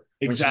easier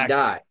when she exactly.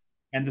 died.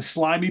 And the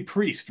slimy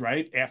priest,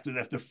 right? After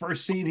the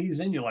first scene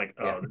he's in, you're like,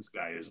 Yeah. oh, this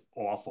guy is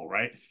awful,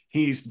 right?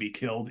 He needs to be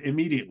killed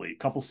immediately. A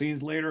couple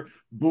scenes later,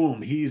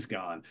 boom, he's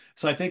gone.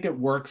 So I think it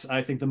works.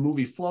 I think the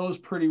movie flows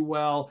pretty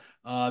well.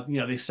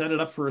 They set it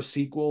up for a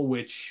sequel,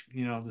 which,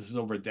 this is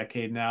over a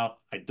decade now.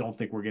 I don't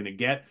think we're going to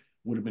get.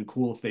 Would have been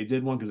cool if they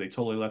did one because they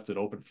totally left it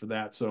open for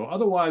that. So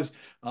otherwise,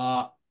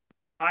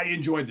 I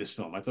enjoyed this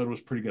film. I thought it was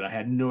pretty good. I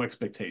had no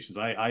expectations.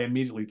 I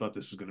immediately thought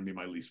this was going to be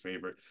my least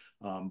favorite,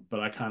 but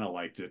I kind of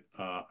liked it.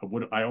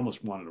 I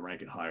almost wanted to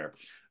rank it higher.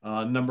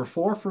 Number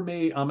 4 for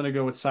me, I'm going to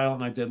go with Silent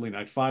Night, Deadly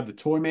Night 5, The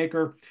Toy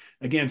Maker.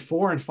 Again,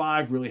 4 and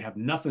 5 really have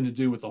nothing to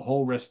do with the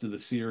whole rest of the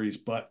series,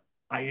 but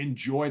I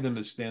enjoy them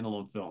as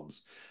standalone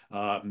films.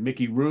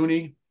 Mickey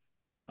Rooney,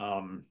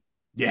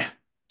 yeah,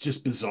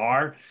 just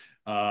bizarre.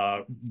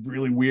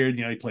 Really weird.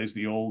 He plays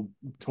the old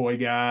toy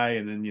guy,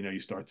 and then you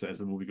start to, as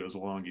the movie goes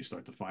along, you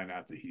start to find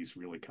out that he's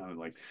really kind of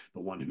like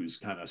the one who's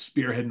kind of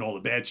spearheading all the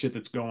bad shit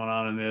that's going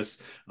on in this.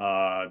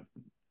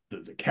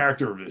 The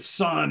character of his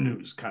son,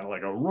 who's kind of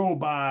like a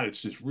robot.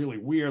 It's just really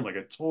weird, like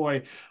a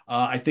toy.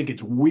 I think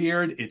it's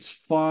weird. It's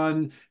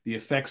fun. The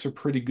effects are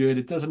pretty good.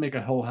 It doesn't make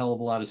a whole hell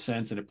of a lot of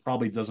sense, and it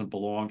probably doesn't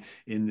belong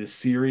in this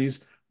series,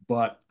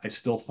 but I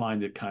still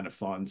find it kind of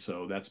fun.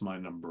 So that's my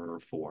number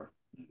 4.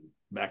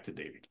 Back to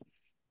Davey.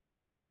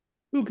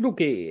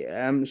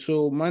 Okay.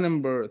 So my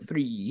number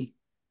 3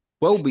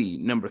 will be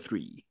number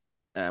 3,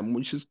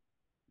 which has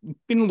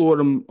been lower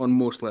on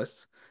most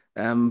lists.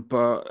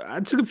 But I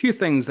took a few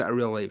things that I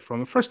really like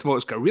from it. First of all,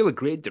 it's got a really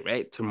great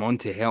director,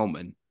 Monty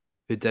Hellman,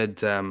 who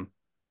did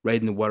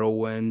Riding the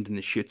Whirlwind and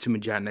The Shooting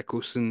with Jack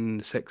Nicholson in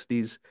the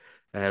 60s.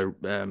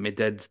 He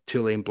did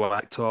Two Lane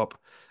Blacktop.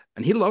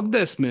 And he loved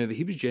this movie.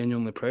 He was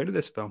genuinely proud of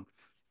this film.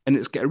 And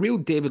it's got a real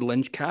David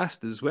Lynch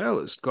cast as well.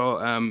 It's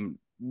got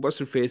what's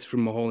her face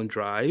from Mulholland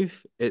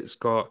Drive. It's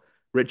got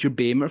Richard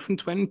Beymer from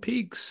Twin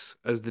Peaks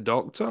as the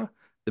Doctor.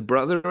 The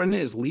brother in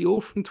it is Leo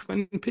from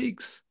Twin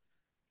Peaks.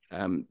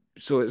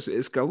 So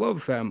it's got a lot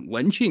of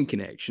Lynchian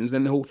connections.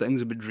 Then the whole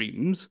thing's about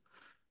dreams.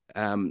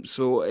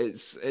 So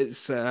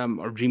it's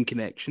or dream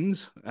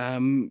connections.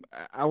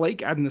 I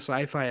like adding the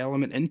sci-fi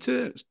element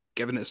into it. It's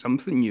giving it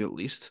something new at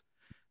least.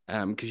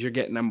 Because you're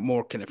getting a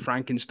more kind of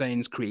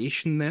Frankenstein's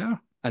creation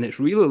there, and it's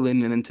really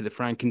leaning into the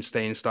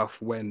Frankenstein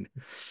stuff when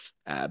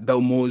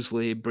Bill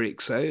Moseley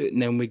breaks out, and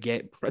then we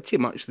get pretty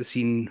much the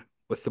scene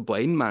with the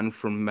blind man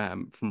from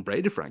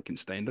Bride of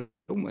Frankenstein,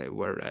 don't we?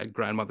 Where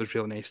grandmother's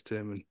really nice to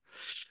him, and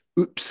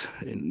oops,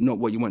 not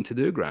what you want to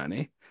do,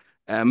 Granny.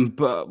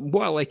 But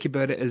what I like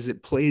about it is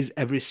it plays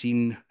every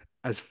scene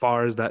as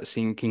far as that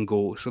scene can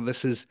go. So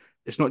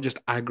it's not just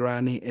a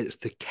granny, it's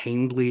the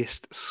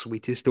kindliest,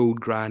 sweetest old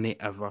granny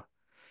ever.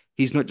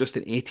 He's not just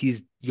an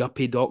 80s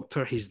yuppie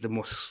doctor, he's the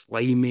most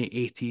slimy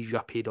 80s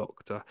yuppie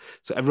doctor.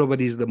 So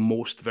everybody's the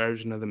most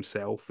version of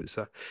themselves. It's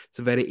a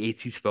very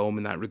 80s film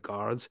in that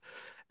regard.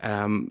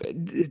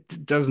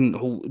 It doesn't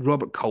hold.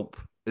 Robert Culp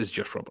is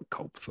just Robert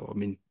Culp, though. I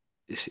mean,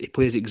 he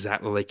plays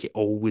exactly like he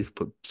always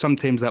plays.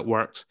 Sometimes that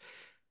works.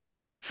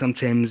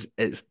 Sometimes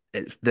it's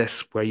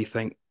this where you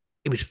think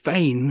it was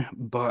fine,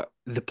 but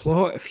the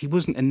plot, if he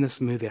wasn't in this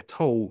movie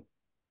at all,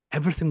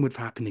 everything would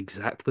have happened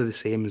exactly the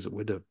same as it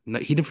would have.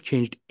 He'd have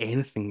changed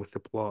anything with the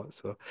plot.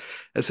 So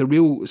it's a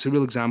real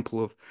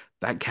example of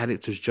that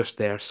character's just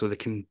there so they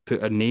can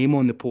put a name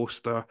on the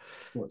poster.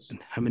 course. And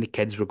how many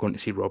kids were going to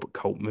see Robert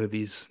Culp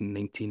movies in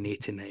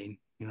 1989?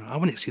 I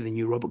want to see the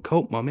new Robert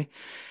Culp, mummy.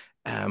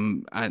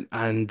 And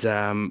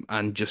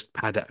just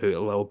pad it out a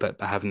little bit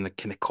by having the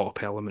kind of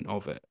cop element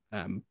of it.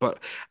 But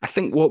I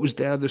think what was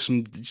there's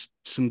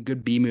some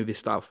good B movie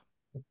stuff.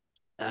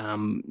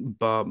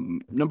 But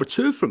number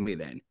two for me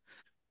then,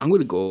 I'm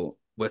going to go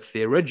with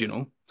the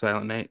original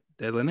Silent Night,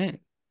 Deadly Night,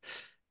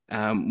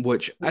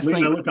 which I Look at the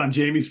think, look on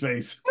Jamie's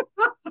face.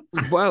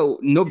 well,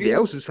 nobody You-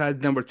 else has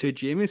had number two,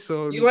 Jamie.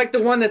 So You like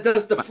the one that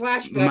does the my,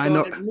 flashback on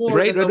no, it more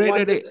right, than the right, one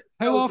right, right. that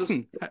How tells us.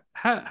 often?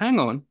 Hang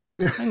on,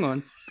 hang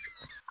on.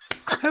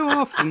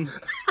 How often?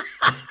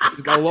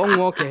 He's got a long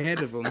walk ahead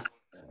of him.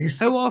 He's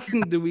How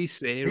often do we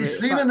say, right? he's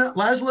seen enough.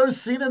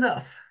 Laszlo's seen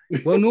enough.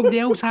 Well, nobody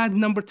else had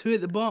number two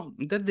at the bottom,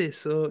 did they?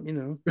 So,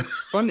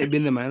 fun to be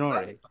in the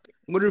minority.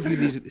 We'll review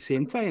these at the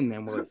same time,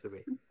 then we'll have to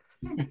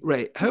wait.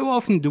 Right. How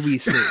often do we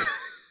say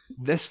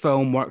this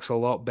film works a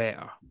lot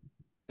better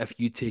if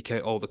you take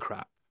out all the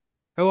crap?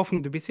 How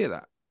often do we say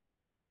that?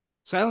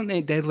 Silent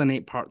Night, Deadly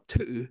Night Part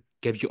 2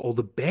 gives you all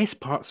the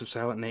best parts of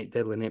Silent Night,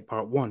 Deadly Night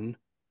Part 1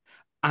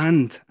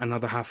 and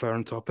another half hour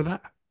on top of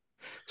that.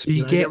 So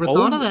you I get never all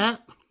thought of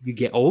that. you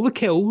get all the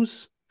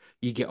kills,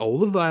 you get all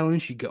the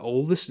violence, you get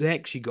all the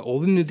sex, you get all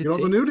the nudity, Get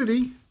all the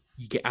nudity.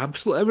 you get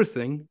absolute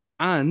everything,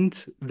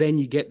 and then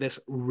you get this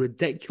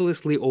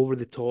ridiculously over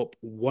the top,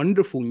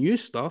 wonderful new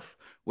stuff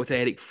with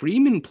Eric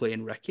Freeman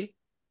playing Ricky,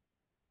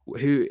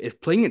 who is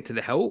playing it to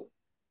the hilt.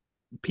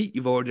 Pete,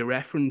 you've already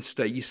referenced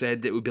that you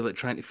said it would be like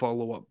trying to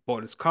follow up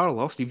Boris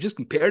Karloff. So you've just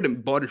compared him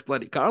to Boris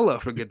bloody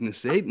Karloff, for goodness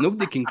sake.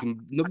 Nobody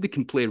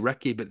can play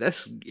Ricky, but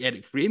this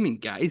Eric Freeman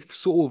guy is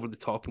so over the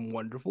top and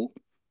wonderful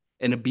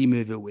in a B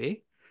movie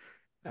way.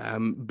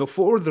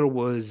 Before there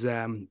was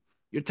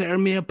You're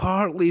Tearing Me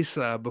Apart,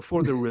 Lisa.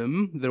 Before The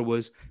Room, there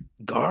was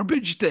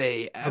Garbage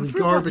Day.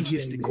 Garbage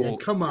Day, man.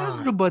 Come on.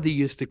 Everybody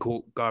used to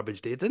quote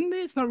Garbage Day, didn't they?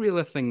 It's not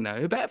really a thing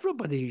now, but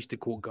everybody used to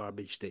quote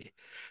Garbage Day.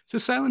 So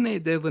Silent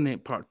Night, Deadly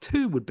Night Part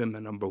 2 would be my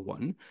number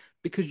one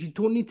because you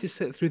don't need to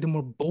sit through the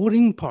more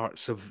boring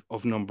parts of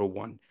number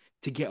one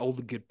to get all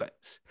the good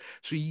bits.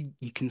 So you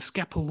can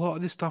skip a lot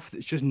of the stuff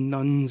that's just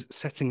nuns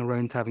sitting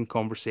around having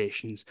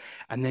conversations,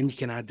 and then you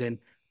can add in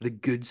the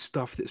good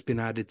stuff that's been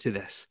added to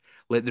this,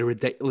 like the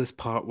ridiculous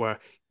part where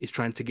he's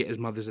trying to get his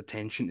mother's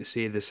attention to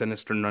say the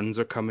sinister nuns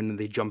are coming and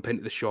they jump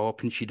into the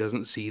shop and she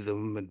doesn't see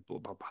them and blah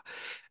blah blah.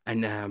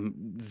 And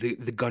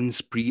the gun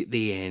spree at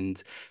the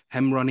end,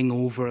 him running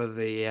over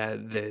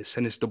the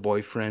sinister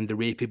boyfriend, the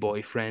rapey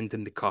boyfriend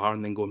in the car,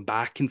 and then going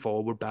back and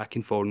forward,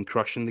 and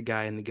crushing the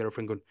guy and the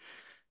girlfriend going,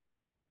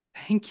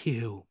 "Thank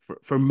you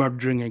for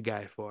murdering a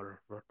guy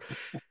for her."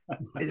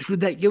 It's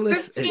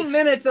ridiculous. 15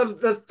 minutes of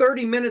the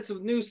 30 minutes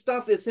of new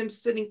stuff is him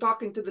sitting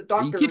talking to the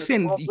doctor. You keep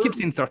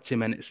saying 30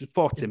 minutes, it's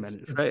 40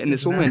 minutes, right? And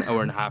it's only an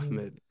hour and a half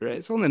movie, right?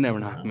 It's only an hour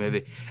and a half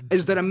movie.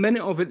 Is there a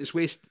minute of it that's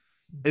wasted?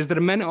 Is there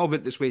a minute of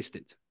it that's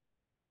wasted?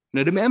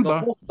 Now remember, the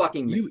whole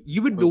fucking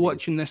you would be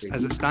watching this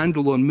as a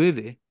standalone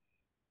movie.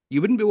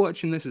 You wouldn't be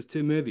watching this as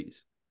two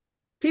movies.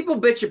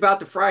 People bitch about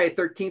the Friday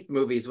 13th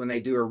movies when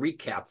they do a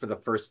recap for the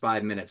first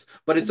 5 minutes,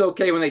 but it's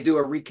okay when they do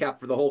a recap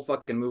for the whole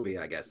fucking movie,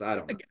 I guess. I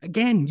don't know.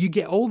 Again, you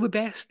get all the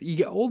best. You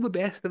get all the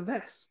best of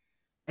this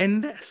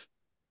and this.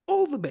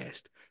 All the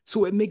best.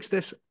 So it makes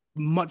this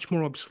much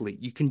more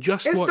obsolete. You can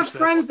just It's watch the this.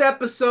 Friends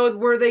episode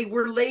where they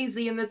were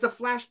lazy and there's a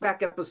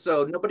flashback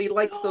episode. Nobody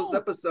likes those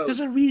episodes.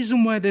 There's a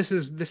reason why this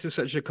is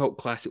such a cult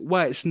classic,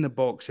 why it's in the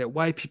box set,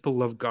 why people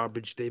love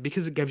Garbage Day,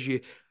 because it gives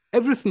you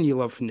everything you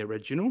love from the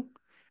original,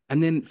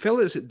 and then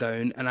filters it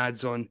down and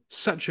adds on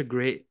such a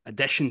great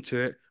addition to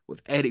it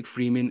with Eric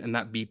Freeman and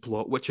that B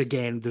plot, which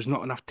again, there's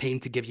not enough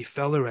time to give you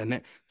filler in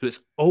it. So it's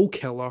all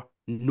killer,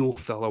 no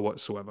filler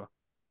whatsoever.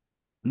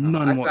 None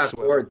I whatsoever. fast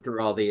forward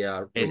through all the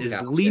It is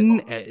recaps. lean.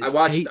 It is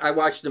tight. I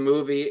watched the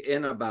movie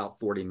in about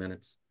 40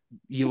 minutes.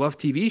 You love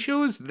TV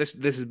shows? This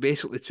is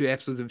basically 2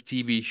 episodes of a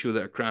TV show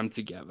that are crammed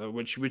together,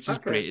 which is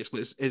great.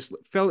 It's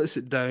filters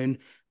it down,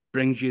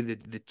 brings you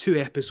the 2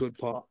 episode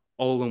part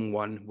all in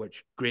one,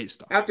 which great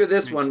stuff. After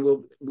this one,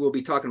 we'll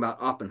be talking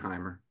about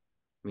Oppenheimer.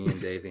 Me and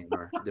Davey and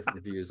our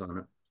different views on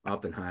it.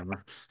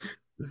 Oppenheimer.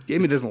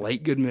 Jamie doesn't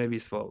like good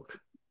movies, folks.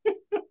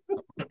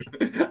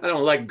 I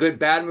don't like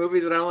bad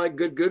movies, and I don't like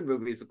good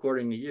movies,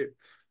 according to you.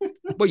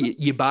 Well,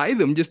 you buy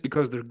them just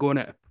because they're going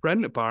out of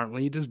print,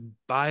 apparently. You just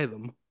buy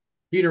them.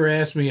 Peter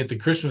asked me at the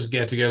Christmas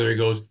get-together, he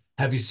goes,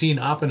 "Have you seen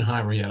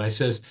Oppenheimer yet?" I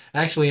says,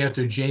 actually,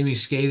 after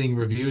Jamie's scathing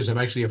reviews, I'm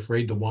actually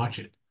afraid to watch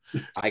it.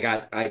 I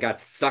got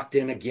sucked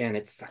in again.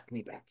 It sucked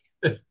me back.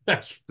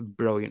 It's a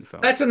brilliant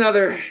film. That's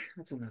another topic.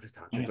 That's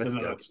Let's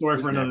another go. story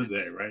Who's for another next?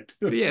 day, right?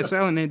 But yeah,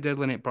 Silent Night,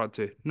 Deadly Night Part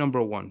 2,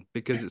 number one,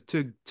 because it's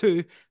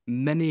two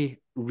mini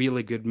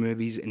really good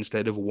movies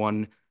instead of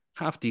one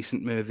half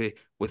decent movie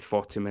with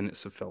 40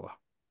 minutes of filler.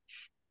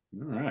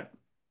 All right.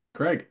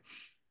 Craig.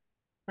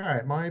 All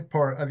right, my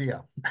part, yeah,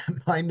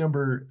 my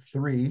number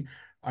three,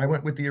 I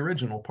went with the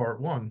original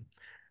part one.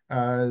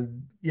 Uh,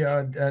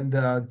 yeah,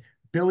 and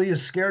Billy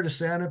is scared of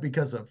Santa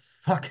because of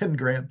fucking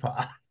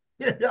Grandpa.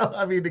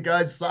 I mean, the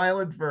guy's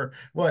silent for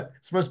what,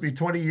 it's supposed to be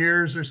 20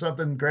 years or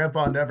something.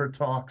 Grandpa never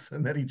talks,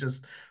 and then he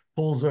just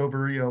pulls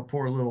over,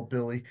 poor little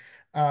Billy.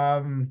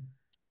 Um,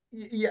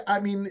 yeah, I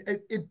mean,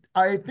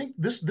 I think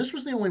this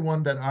was the only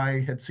one that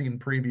I had seen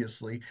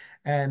previously,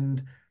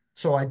 and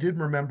so I did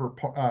remember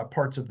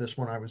parts of this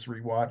when I was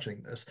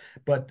rewatching this.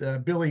 But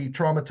Billy,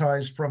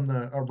 traumatized from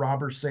the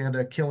robber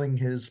Santa killing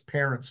his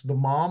parents. The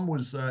mom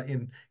was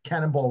in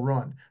Cannonball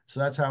Run, so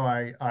that's how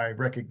I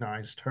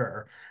recognized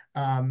her.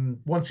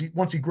 Once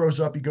he grows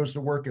up, he goes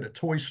to work at a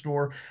toy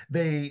store.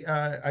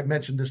 I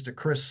mentioned this to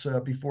Chris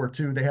before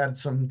too. They had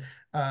some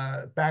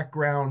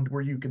background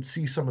where you could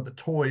see some of the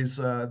toys.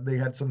 They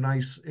had some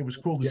nice. It was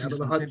cool to see Jabba the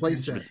some Hutt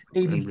vintage playset. And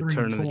 '83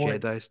 Return of the toy,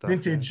 Jedi stuff.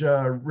 vintage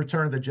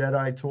Return of the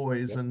Jedi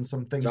toys, Yep. and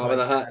some things Jabba like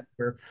the Hutt. that,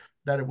 where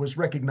that it was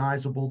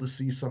recognizable to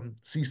see some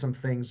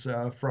things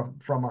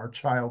from our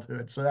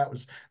childhood. So that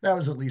was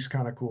at least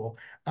kind of cool.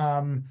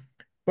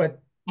 But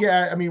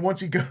yeah, I mean, once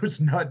he goes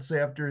nuts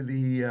after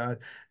the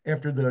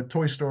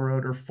toy store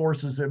owner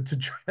forces him to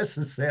dress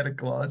as Santa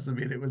Claus, I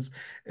mean,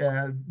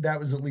 that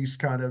was at least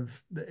kind of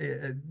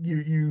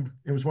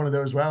it was one of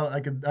those. Well,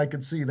 I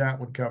could see that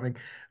one coming,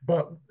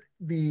 but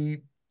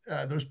the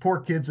those poor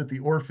kids at the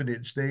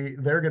orphanage,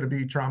 they're going to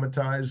be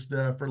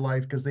traumatized for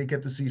life because they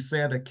get to see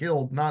Santa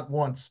killed not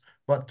once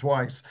but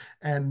twice.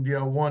 And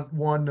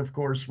one of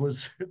course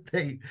was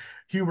they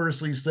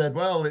humorously said,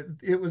 well,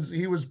 he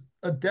was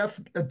a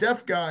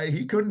deaf guy.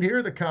 He couldn't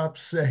hear the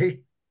cops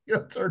say,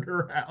 turn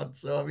around.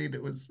 So I mean,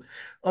 it was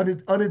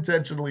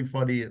unintentionally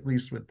funny, at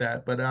least with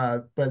that.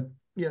 But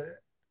yeah,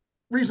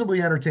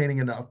 reasonably entertaining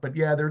enough. But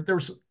yeah, there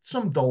was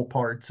some dull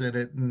parts in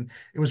it, and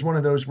it was one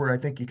of those where I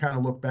think you kind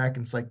of look back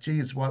and it's like,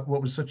 geez, what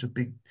was such a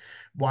big,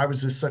 why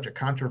was this such a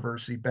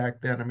controversy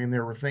back then? I mean,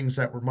 there were things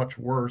that were much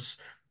worse.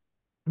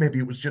 Maybe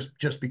it was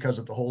just because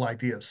of the whole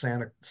idea of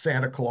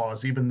Santa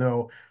Claus, even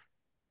though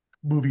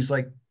movies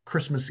like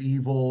Christmas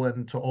Evil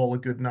and To All a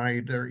Good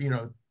Night or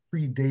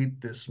predate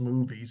this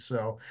movie.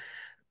 So,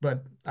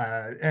 but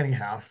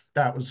anyhow,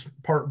 that was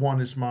part one.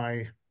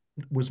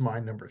 Was my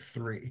number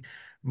three.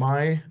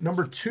 My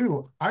number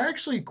two, I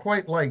actually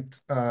quite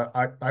liked.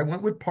 I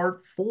went with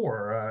part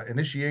four,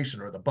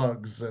 Initiation or the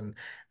Bugs, and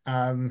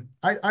I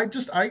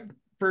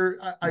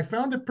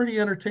found it pretty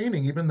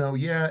entertaining, even though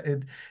yeah,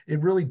 it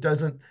really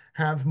doesn't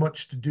have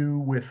much to do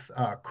with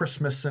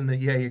Christmas, and that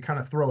yeah, you kind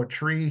of throw a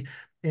tree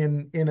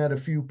in at a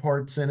few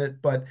parts in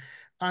it, but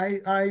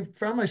I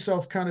found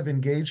myself kind of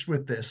engaged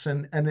with this,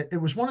 and it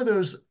was one of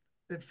those,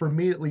 for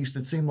me at least,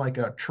 it seemed like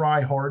a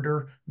try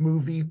harder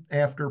movie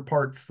after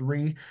part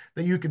three,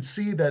 that you could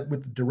see that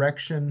with the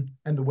direction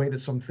and the way that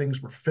some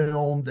things were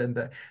filmed, and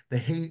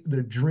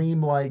the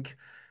dreamlike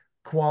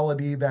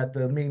quality that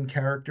the main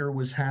character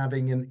was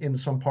having in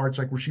some parts,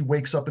 like where she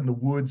wakes up in the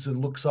woods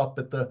and looks up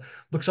at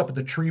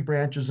the tree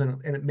branches, and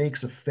it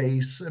makes a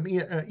face. I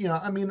mean,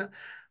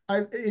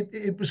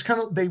 it was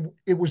kind of,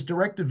 it was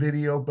direct to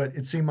video, but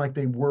it seemed like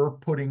they were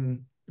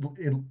putting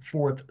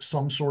forth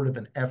some sort of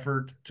an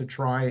effort to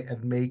try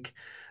and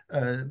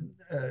uh,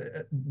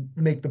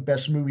 make the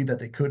best movie that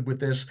they could with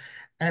this.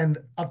 And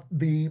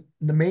the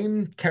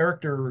main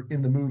character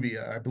in the movie,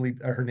 I believe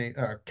her name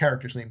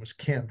character's name was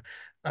Kim.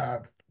 Uh,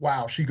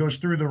 wow, she goes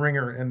through the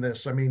ringer in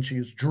this. I mean,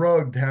 she's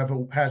drugged,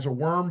 has a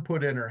worm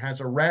put in her,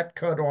 has a rat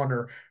cut on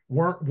her,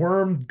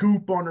 worm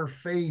goop on her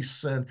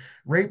face, and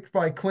raped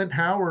by Clint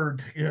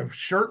Howard,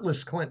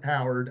 shirtless Clint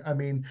Howard. I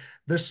mean,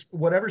 this,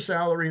 whatever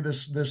salary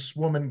this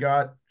woman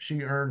got,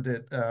 she earned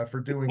it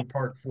for doing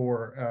part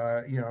four.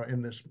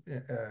 In this.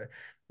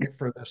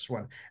 For this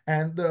one,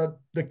 and the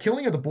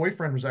killing of the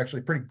boyfriend was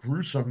actually pretty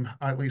gruesome.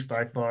 At least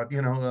I thought.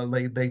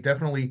 They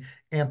definitely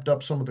amped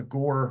up some of the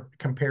gore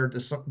compared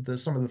to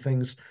some of the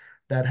things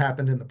that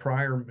happened in the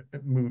prior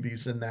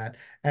movies in that.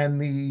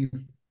 And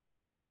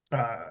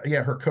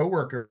her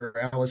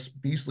coworker Alice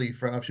Beasley,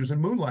 from she was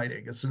in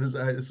Moonlighting. As soon as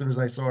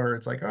I saw her,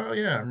 it's like, oh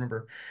yeah, I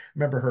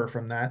remember her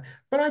from that.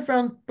 But I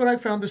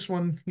found this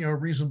one,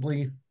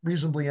 reasonably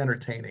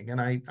entertaining, and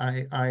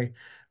I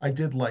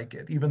did like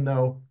it, even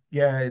though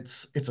yeah,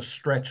 it's a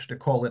stretch to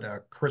call it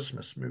a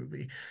Christmas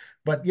movie.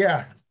 But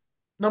yeah,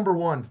 number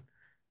one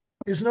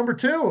is number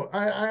two.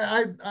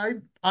 I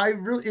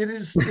really,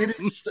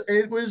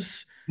 it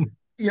was,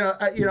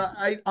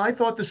 I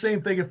thought the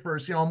same thing at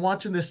first. I'm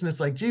watching this and it's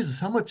like, Jesus,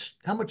 how much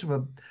of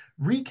a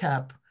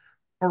recap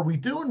are we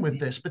doing with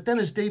this? But then,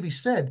 as Davey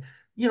said,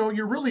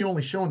 you're really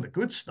only showing the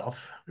good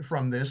stuff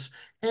from this.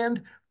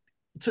 And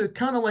to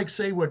kind of like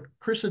say what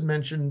Chris had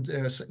mentioned,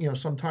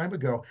 some time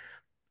ago,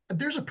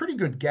 there's a pretty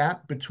good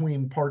gap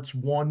between parts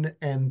 1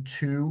 and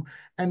 2.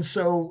 And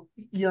so,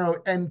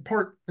 and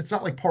it's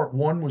not like part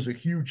 1 was a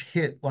huge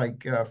hit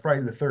like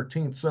Friday the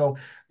 13th. So,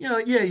 yeah,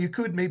 you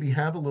could maybe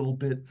have a little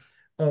bit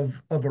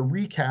of a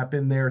recap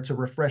in there to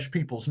refresh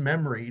people's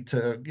memory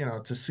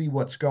to see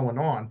what's going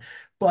on.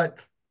 But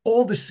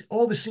all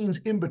the scenes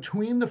in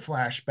between the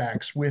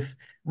flashbacks with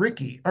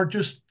Ricky are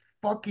just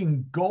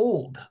fucking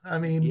gold. I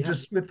mean,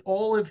 just with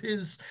all of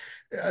his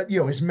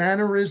his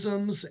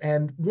mannerisms,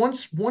 and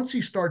once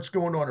he starts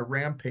going on a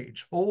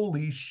rampage,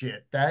 holy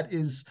shit, that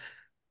is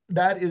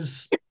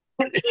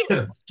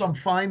some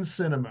fine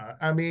cinema.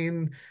 I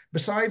mean,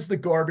 besides the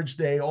garbage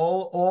day,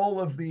 all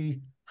of the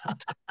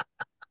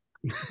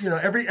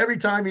every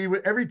time he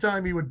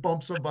would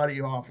bump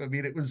somebody off. I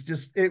mean, it was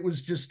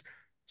just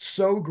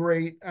so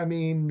great. I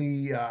mean,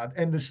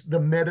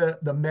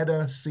 the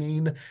meta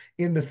scene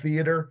in the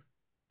theater,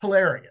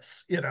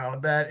 hilarious.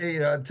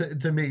 That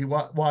to me,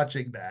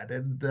 watching that,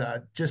 and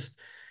just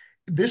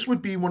this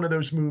would be one of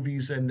those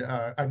movies, and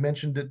I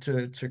mentioned it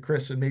to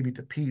Chris and maybe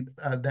to Pete,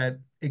 that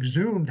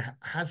Exhumed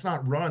has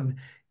not run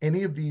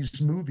any of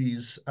these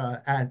movies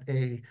at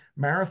a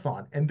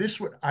marathon, and this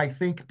would, I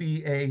think,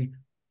 be a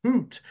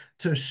hoot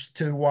to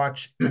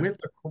watch with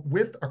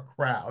a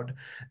crowd,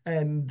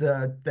 and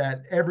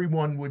that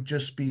everyone would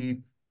just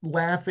be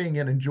laughing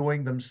and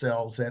enjoying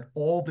themselves at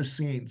all the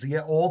scenes.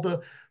 Yeah, all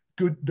the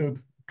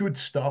good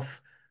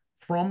stuff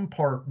from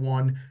part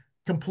 1,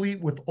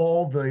 complete with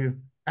all the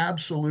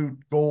absolute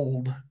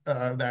gold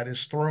that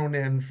is thrown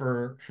in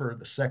for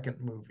the second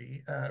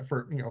movie,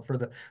 for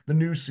the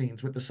new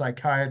scenes with the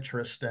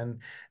psychiatrist,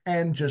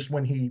 and just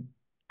when he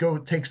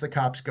takes the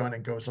cop's gun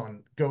and goes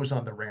on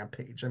the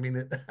rampage. I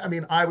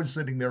mean, I was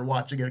sitting there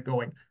watching it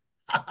going,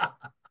 but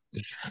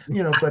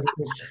it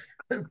was,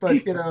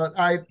 but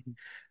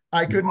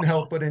I couldn't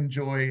help but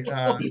enjoy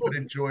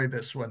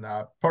this one.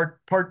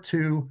 Part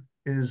 2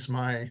 is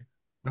my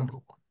number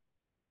 1.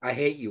 I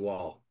hate you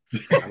all.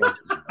 I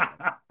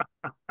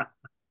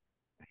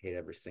hate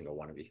every single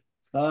one of you.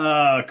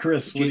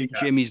 Chris, what do you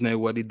got? Jimmy's now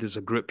worried there's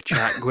a group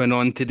chat going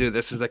on to do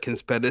this as a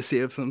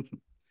conspiracy or something.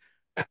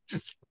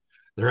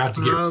 They're out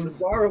to get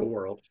Bizarro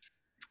world.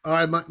 All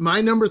right,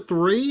 my number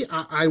 3,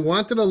 I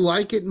wanted to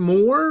like it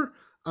more,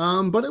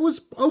 but it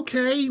was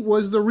okay,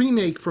 was the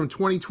remake from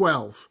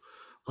 2012.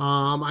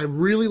 I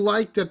really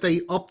liked that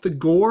they upped the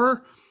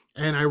gore,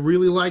 and I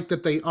really liked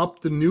that they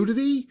upped the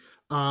nudity.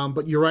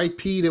 But you're right,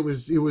 Pete, it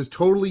was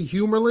totally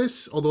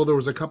humorless, although there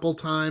was a couple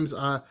times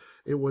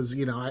it was,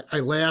 I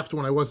laughed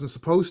when I wasn't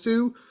supposed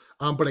to.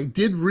 But I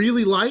did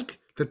really like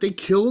that they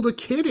killed a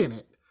kid in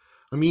it.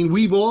 I mean,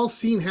 we've all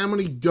seen how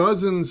many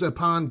dozens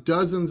upon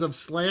dozens of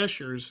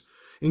slashers,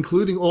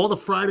 including all the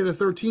Friday the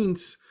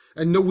 13th,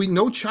 and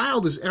no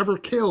child is ever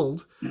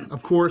killed.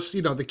 Of course,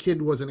 the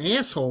kid was an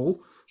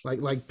asshole,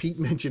 like Pete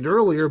mentioned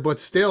earlier, but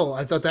still,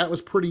 I thought that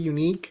was pretty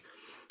unique.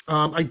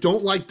 I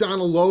don't like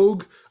Donald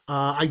Logue.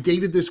 I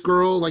dated this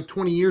girl like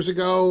 20 years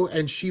ago,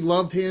 and she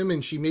loved him,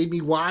 and she made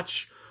me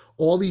watch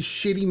all these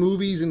shitty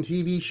movies and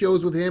TV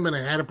shows with him, and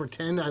I had to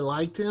pretend I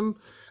liked him,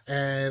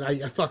 and I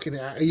fucking,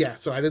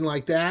 so I didn't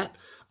like that.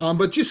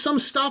 But just some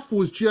stuff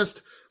was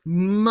just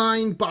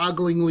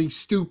mind-bogglingly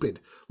stupid.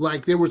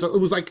 Like it was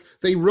like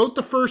they wrote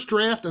the first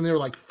draft, and they were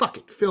like, fuck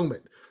it, film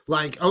it.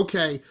 Like,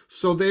 okay,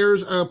 so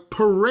there's a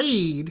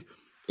parade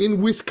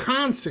in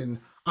Wisconsin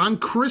on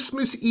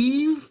Christmas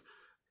Eve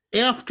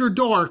after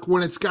dark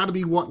when it's got to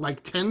be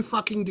like 10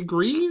 fucking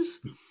degrees.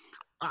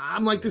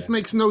 I'm like, this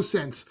makes no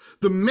sense.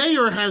 The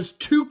mayor has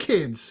 2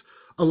 kids,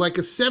 like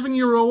a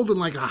 7-year-old and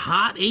like a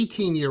hot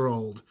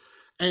 18-year-old.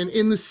 And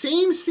in the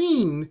same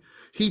scene,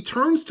 he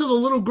turns to the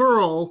little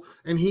girl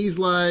and he's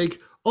like,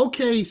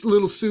 okay,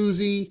 little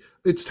Susie,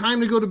 it's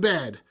time to go to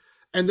bed.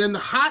 And then the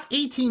hot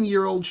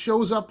 18-year-old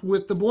shows up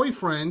with the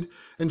boyfriend,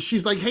 and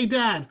she's like, hey,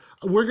 Dad,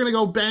 we're going to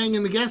go bang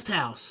in the guest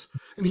house.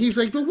 And he's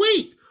like, but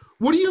wait,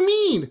 what do you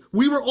mean?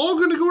 We were all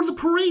going to go to the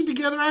parade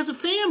together as a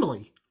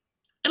family.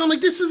 And I'm like,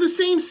 this is the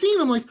same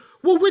scene. I'm like,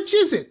 well, which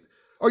is it?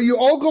 Are you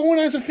all going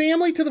as a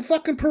family to the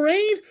fucking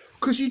parade?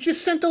 Because you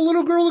just sent the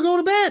little girl to go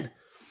to bed.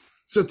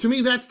 So to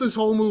me, that's this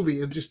whole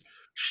movie.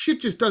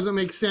 Shit just doesn't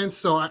make sense.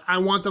 So I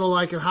wanted to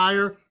like it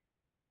higher.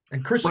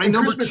 And Christmas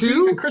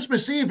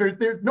Eve,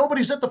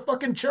 nobody's at the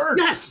fucking church.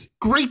 Yes,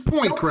 great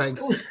point, Craig.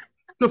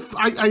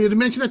 I had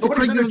mentioned that to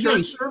Craig the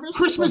other day.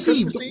 Christmas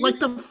Eve,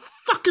 like the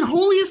fucking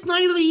holiest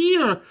night of the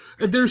year.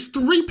 And there's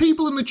 3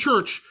 people in the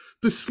church: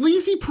 the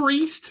sleazy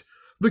priest,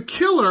 the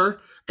killer,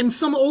 and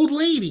some old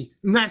lady,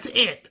 and that's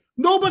it.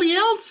 Nobody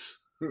else.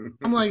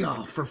 I'm like,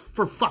 oh,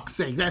 for fuck's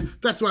sake.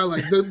 That's why I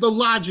like the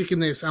logic in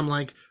this. I'm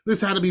like,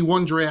 this had to be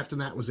one draft,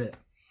 and that was it.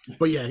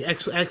 But yeah,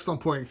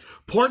 excellent point.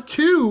 Part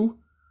 2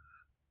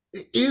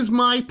 is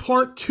my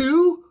part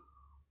 2.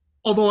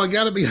 Although I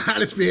gotta be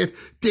honest, man,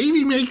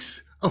 Davy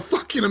makes a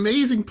fucking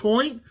amazing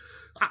point.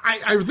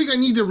 I think I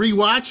need to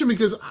rewatch him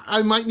because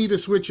I might need to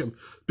switch him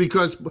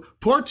because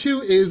part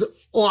 2 is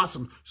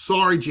awesome.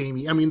 Sorry,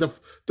 Jamie. I mean,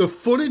 the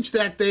footage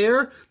that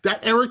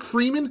Eric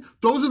Freeman,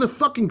 those are the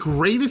fucking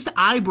greatest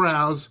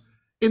eyebrows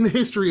in the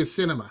history of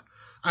cinema.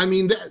 I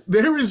mean,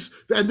 there is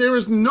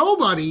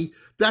nobody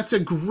that's a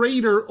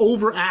greater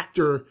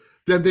overactor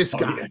than this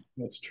guy. Yeah,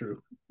 that's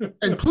true.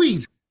 And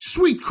please,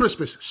 sweet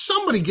Christmas,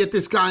 somebody get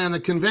this guy on the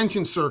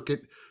convention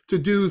circuit to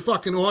do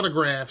fucking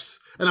autographs.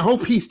 And I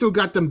hope he's still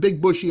got them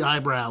big bushy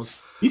eyebrows.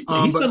 He's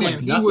done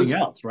like nothing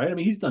else, right? I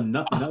mean, he's done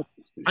nothing else.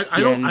 I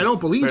don't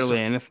believe so.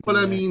 Anything, but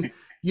I mean,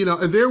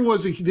 and there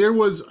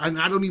was, and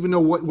I don't even know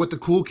what the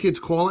cool kids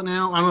call it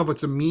now. I don't know if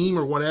it's a meme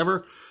or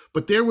whatever,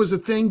 but there was a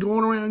thing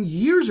going around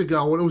years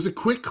ago, and it was a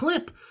quick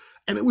clip,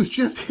 and it was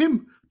just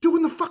him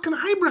doing the fucking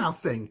eyebrow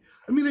thing.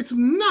 I mean, it's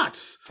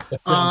nuts.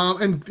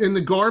 And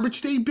the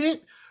garbage day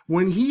bit,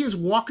 when he is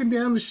walking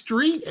down the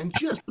street and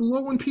just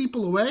blowing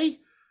people away,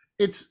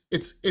 it's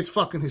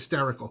fucking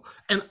hysterical.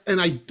 And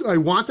I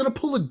wanted to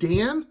pull a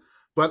Dan,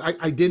 but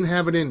I didn't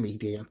have it in me,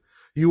 Dan.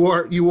 You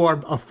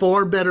are a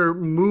far better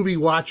movie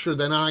watcher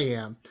than I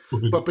am.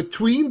 But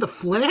between the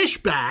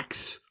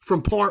flashbacks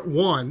from part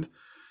 1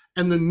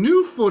 and the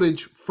new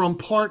footage from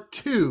part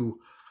 2,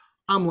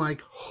 I'm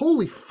like,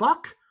 holy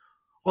fuck.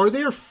 Are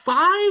there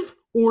 5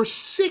 or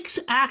 6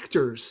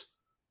 actors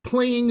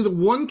playing the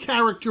one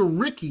character,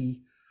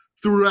 Ricky,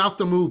 throughout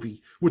the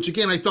movie? Which,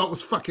 again, I thought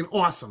was fucking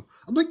awesome.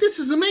 I'm like, this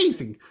is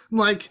amazing. I'm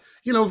like,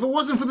 if it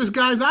wasn't for this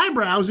guy's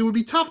eyebrows, it would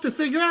be tough to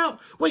figure out,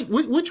 wait,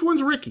 which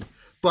one's Ricky?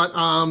 But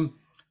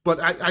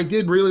I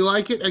did really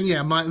like it. And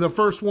yeah, the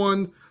first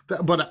one,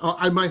 but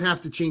I might have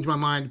to change my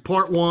mind.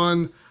 Part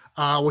 1,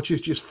 which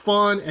is just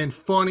fun and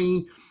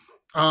funny.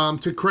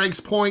 To Craig's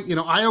point,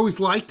 I always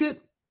liked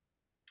it.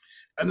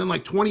 And then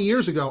like 20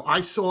 years ago, I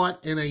saw it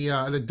in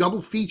a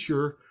double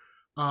feature,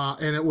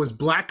 and it was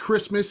Black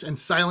Christmas and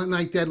Silent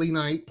Night, Deadly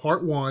Night,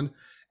 part 1.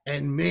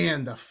 And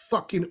man, the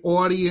fucking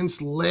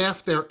audience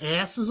laughed their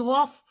asses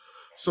off.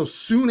 So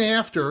soon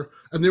after,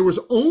 and there was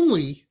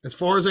only, as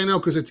far as I know,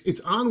 because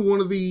it's on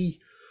one of the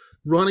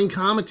running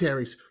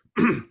commentaries,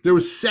 there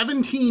was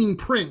 17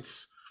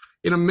 prints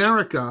in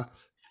America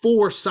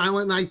for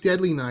Silent Night,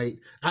 Deadly Night.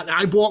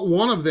 I bought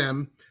one of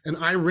them, and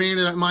I ran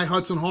it at my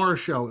Hudson Horror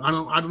Show. I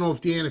don't know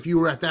if Dan, if you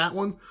were at that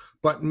one,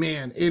 but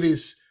man, it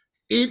is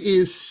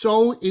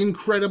so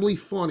incredibly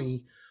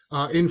funny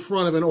in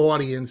front of an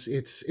audience.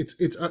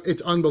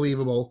 It's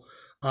unbelievable.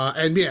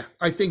 And yeah,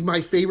 I think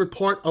my favorite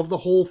part of the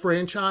whole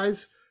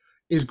franchise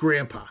is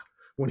Grandpa.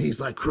 When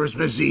he's like,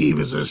 Christmas Eve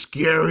is the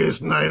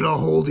scariest night of the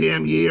whole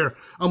damn year.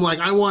 I'm like,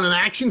 I want an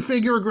action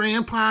figure of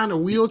Grandpa in a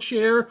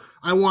wheelchair.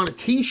 I want a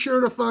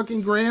t-shirt of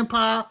fucking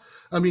Grandpa.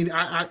 I mean,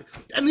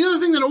 and the other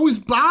thing that always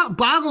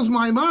boggles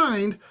my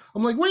mind,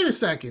 I'm like, wait a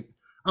second.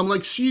 I'm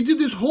like, so you did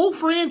this whole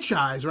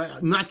franchise,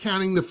 right? Not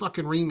counting the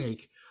fucking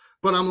remake.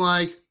 But I'm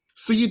like,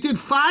 so you did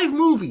 5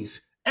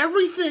 movies.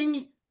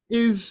 Everything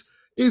is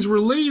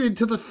related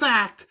to the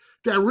fact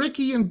that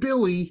Ricky and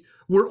Billy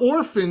were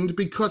orphaned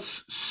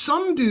because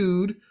some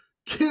dude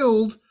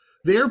killed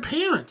their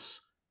parents.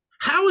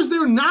 How is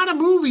there not a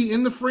movie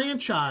in the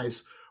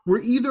franchise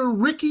where either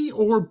Ricky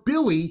or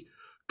Billy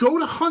go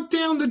to hunt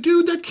down the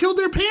dude that killed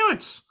their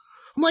parents?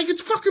 I'm like,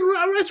 it's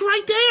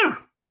right there.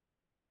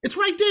 It's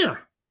right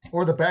there.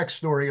 Or the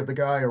backstory of the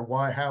guy,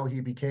 or how he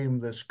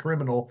became this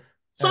criminal.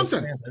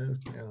 Something.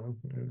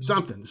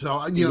 Something. So,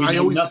 I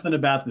always nothing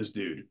about this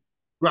dude.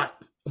 Right.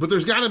 But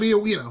there's got to be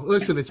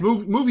listen, it's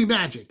movie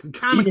magic.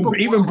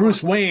 Even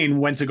Bruce Wayne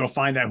went to go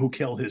find out who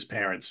killed his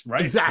parents,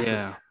 right? Exactly.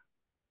 Yeah.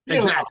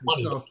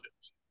 Exactly. So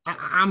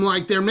I'm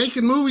like, they're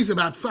making movies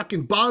about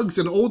fucking bugs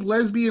and old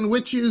lesbian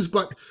witches,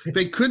 but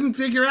they couldn't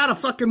figure out a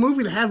fucking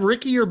movie to have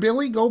Ricky or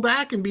Billy go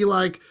back and be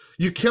like,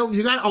 I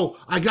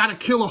got to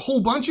kill a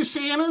whole bunch of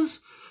Santas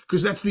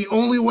because that's the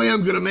only way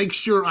I'm going to make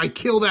sure I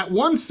kill that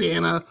one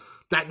Santa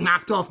that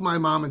knocked off my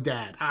mom and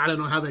dad. I don't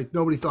know how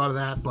nobody thought of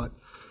that, but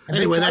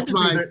anyway,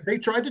 they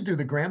tried to do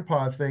the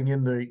Grandpa thing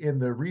in the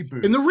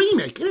reboot, in the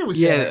remake. It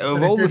was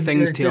of all the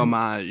things to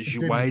homage,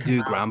 why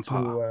do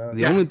Grandpa?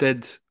 They only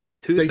did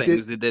 2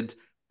 things. They did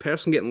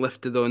person getting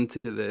lifted onto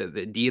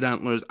the deer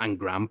antlers and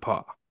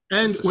Grandpa.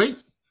 And wait,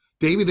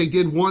 Davey, they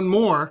did one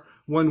more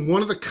when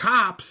one of the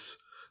cops,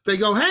 they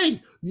go,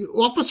 hey,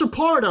 Officer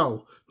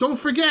Pardo, don't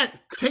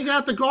forget, take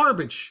out the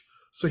garbage.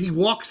 So he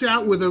walks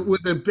out with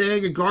a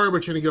bag of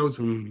garbage and he goes,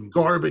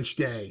 garbage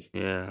day.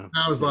 Yeah. And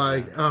I was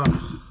like,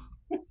 oh.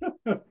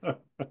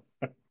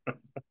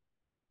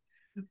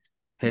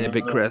 Hey,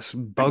 but Chris,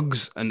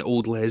 Bugs and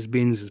Old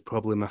Lesbians is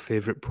probably my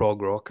favorite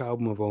prog rock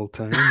album of all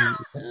time.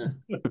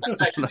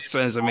 That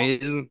sounds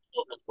amazing.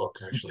 Book,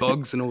 actually.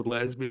 Bugs and Old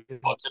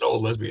Lesbians. Bugs and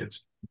Old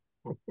Lesbians.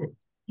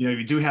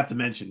 You do have to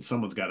mention,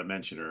 someone's got to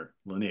mention her,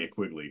 Linnea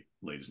Quigley,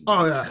 ladies and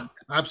gentlemen. Oh, yeah,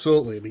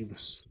 absolutely. I mean,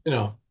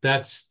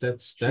 that's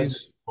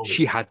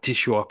she had to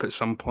show up at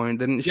some point,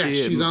 didn't she? Yeah,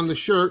 she's on the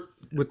shirt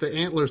with the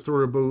antlers through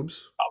her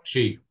boobs. Oh,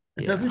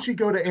 Doesn't she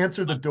go to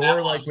answer the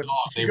door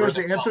she goes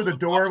to answer the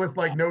door with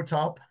like no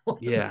top?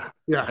 Yeah.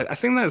 I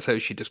think that's how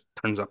she just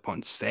turns up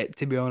on set,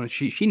 to be honest.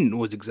 She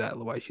knows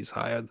exactly why she's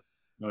hired.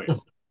 Oh, yeah.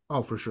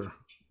 Oh, for sure.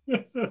 I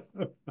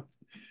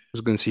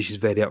was going to say she's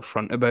very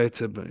upfront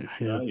about it, but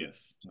yeah.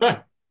 Yes.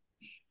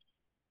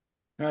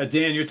 All right,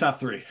 Dan, your top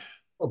 3.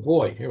 Oh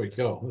boy, here we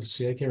go. Let's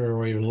see. I can't remember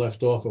where I even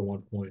left off at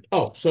one point.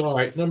 Oh, so all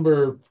right,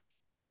 number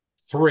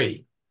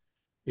 3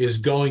 is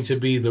going to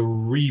be the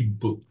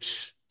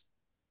reboot.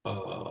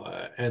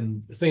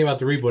 And the thing about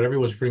the reboot,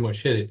 everyone's pretty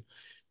much hit it.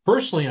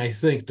 Personally, I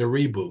think the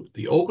reboot,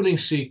 the opening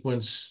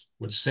sequence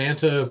with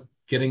Santa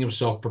getting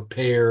himself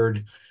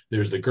prepared,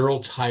 there's the girl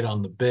tied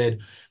on the bed.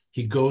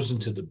 He goes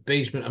into the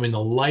basement. I mean,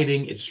 the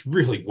lighting, it's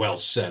really well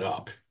set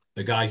up.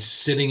 The guy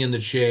sitting in the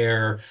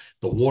chair,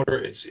 the water,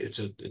 it's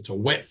a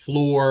wet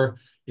floor.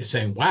 You're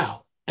saying,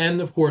 wow. And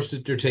of course,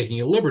 they're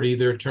taking a liberty.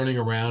 They're turning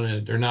around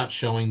and they're not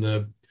showing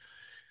the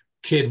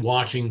kid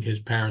watching his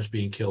parents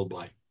being killed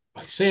by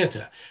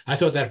Santa. I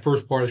thought that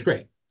first part is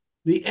great.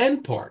 The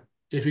end part,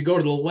 if you go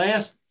to the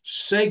last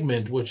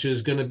segment, which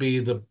is going to be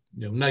the,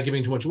 not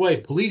giving too much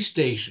away, police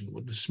station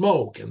with the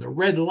smoke and the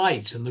red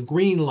lights and the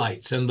green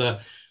lights and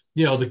the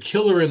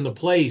killer in the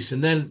place,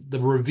 and then the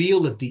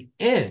reveal at the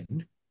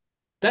end,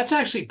 that's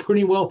actually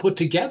pretty well put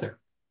together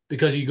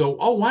because you go,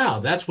 oh wow,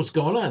 that's what's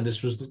going on.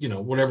 This was,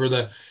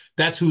 whatever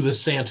that's who the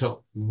Santa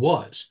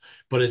was.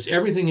 But it's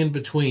everything in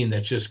between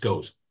that just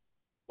goes,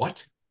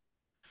 what?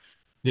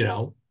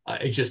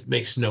 It just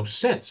makes no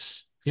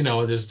sense.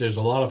 There's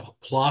a lot of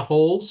plot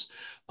holes.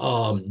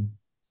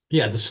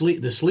 Yeah, the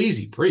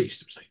sleazy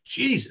priest. It was like,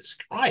 Jesus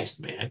Christ,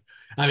 man.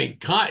 I mean,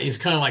 it's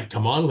kind of like,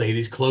 come on,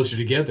 ladies, closer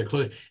together,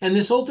 closer. And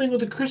this whole thing with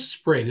the Christmas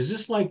parade, is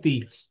this like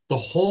the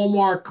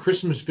Hallmark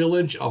Christmas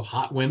village of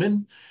hot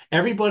women?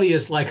 Everybody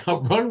is like a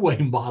runway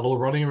model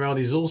running around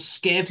these little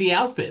scanty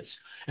outfits,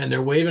 and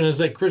they're waving, as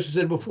like Chris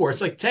said before,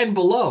 it's like 10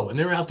 below, and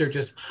they're out there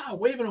just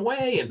waving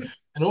away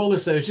and all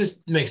this stuff. It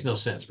just makes no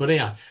sense. But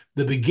yeah,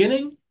 the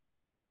beginning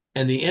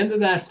and the end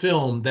of that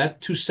film,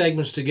 that two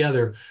segments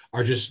together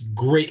are just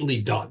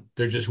greatly done.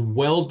 They're just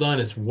well done.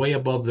 It's way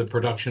above the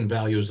production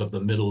values of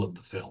the middle of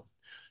the film.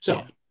 So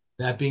Yeah.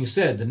 that being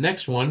said, the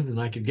next one, and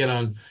I could get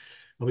on,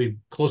 I'll be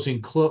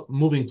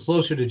moving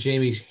closer to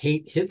Jamie's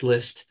hit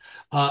list.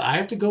 I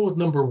have to go with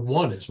number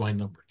 1 as my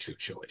number 2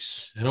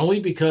 choice, and only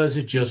because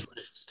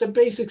it's a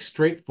basic,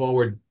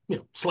 straightforward,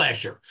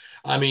 slasher.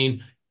 I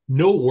mean,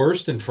 no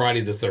worse than Friday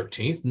the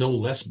 13th, no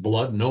less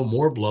blood, no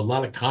more blood, a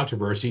lot of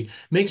controversy.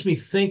 Makes me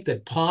think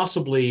that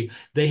possibly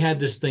they had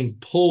this thing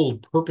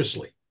pulled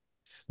purposely,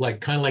 like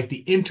kind of like The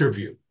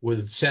Interview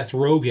with Seth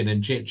Rogen,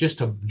 and just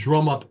to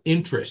drum up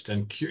interest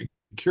and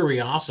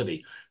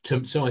curiosity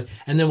to someone.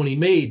 And then when he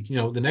made,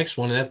 the next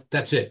one,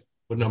 that's it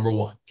with number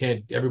 1.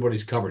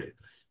 Everybody's covered it.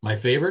 My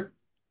favorite,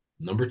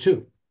 number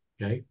 2.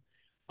 Okay.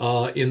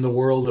 In the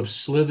world of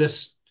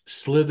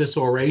Slithis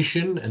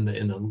oration and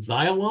in the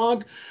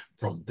dialogue,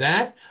 from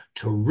that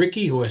to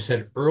Ricky, who I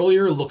said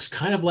earlier looks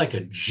kind of like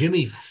a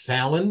Jimmy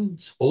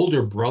Fallon's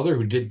older brother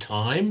who did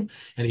Time.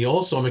 And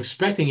I'm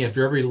expecting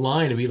after every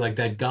line to be like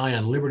that guy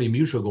on Liberty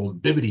Mutual going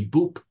bibbity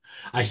boop.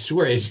 I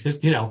swear, it's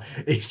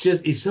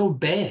just, he's so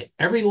bad.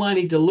 Every line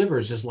he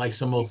delivers is like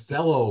some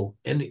Othello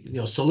and,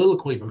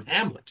 soliloquy from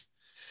Hamlet.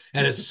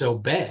 And it's so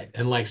bad.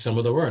 And like some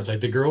of the words,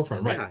 like the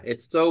girlfriend, right? Yeah,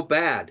 it's so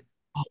bad.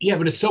 Oh, yeah,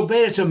 but it's so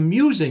bad. It's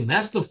amusing.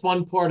 That's the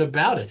fun part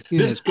about it.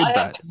 Yeah, it's good I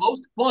have bad. the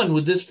most fun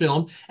with this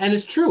film, and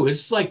it's true.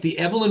 It's like the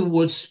Evelyn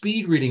Wood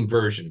speed reading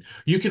version.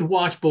 You can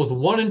watch both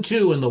 1 and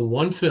 2 in the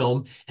one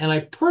film, and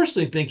I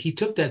personally think he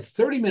took that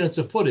 30 minutes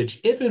of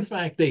footage. If in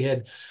fact they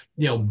had,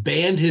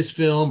 banned his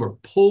film or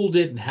pulled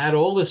it and had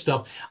all this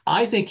stuff,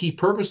 I think he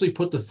purposely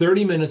put the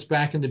 30 minutes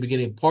back in the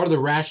beginning. Part of the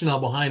rationale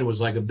behind it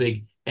was like a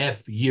big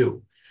F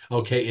you.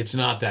 Okay, it's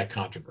not that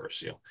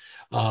controversial,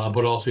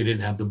 but also he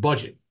didn't have the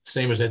budget.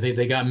 Same as I think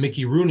they got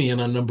Mickey Rooney in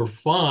on number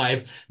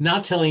 5,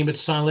 not telling him it's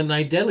Silent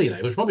Night, Deadly Night.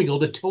 It was probably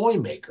called The Toy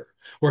Maker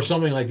or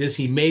something like this.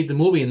 He made the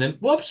movie and then,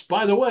 whoops,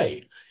 by the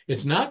way,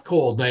 it's not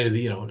called Night of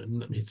the,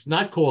 it's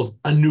not called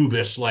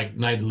Anubis like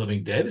Night of the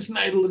Living Dead. It's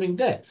Night of the Living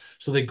Dead.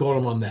 So they got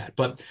him on that.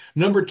 But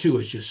number 2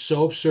 is just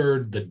so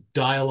absurd. The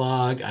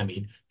dialogue, I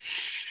mean,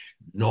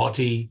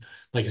 naughty.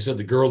 Like I said,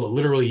 the girl that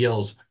literally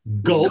yells,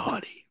 gulp,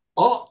 Naughty.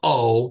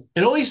 uh-oh.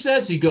 And all he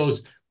says, he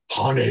goes,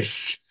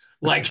 punish.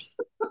 Like,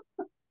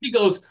 he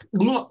goes,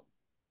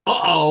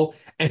 uh-oh,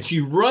 and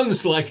she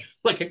runs like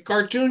a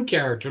cartoon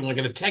character, like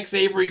in a Tex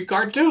Avery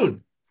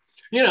cartoon.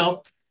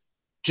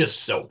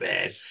 Just so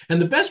bad.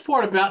 And the best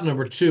part about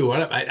number 2,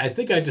 I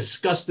think I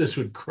discussed this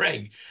with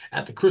Craig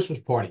at the Christmas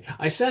party.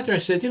 I sat there, I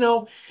said,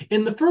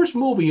 in the first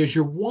movie, as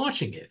you're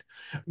watching it,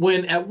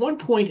 when at one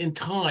point in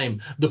time,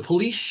 the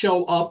police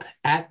show up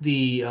at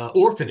the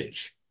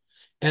orphanage,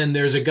 and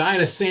there's a guy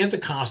in a Santa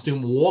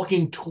costume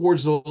walking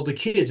towards all the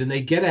kids, and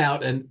they get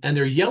out and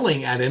they're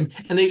yelling at him,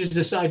 and they just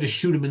decide to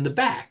shoot him in the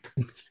back.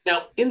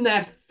 Now, in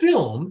that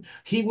film,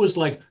 he was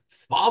like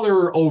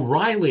Father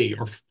O'Reilly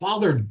or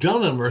Father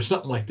Dunham or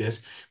something like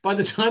this. By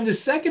the time the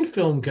second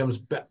film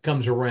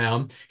comes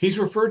around, he's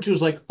referred to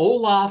as like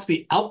Olaf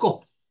the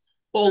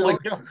alcoholic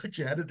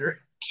Janitor.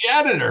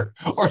 janitor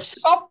or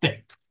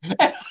something.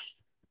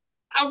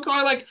 I'm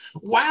going like,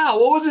 wow,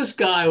 what was this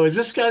guy? Was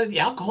this guy the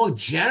alcoholic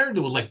janitor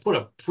that would like put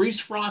a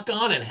priest frock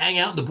on and hang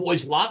out in the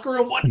boys' locker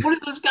room? What is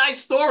this guy's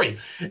story?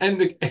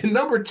 And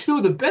number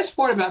 2, the best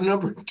part about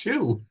number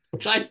 2,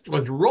 which I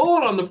was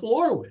rolling on the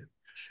floor with,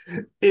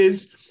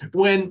 is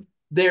when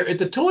they're at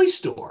the toy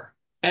store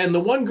and the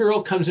one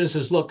girl comes in and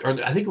says, look,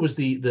 or I think it was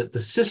the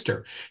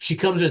sister. She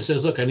comes in and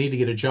says, look, I need to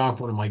get a job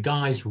for one of my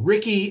guys,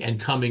 Ricky, and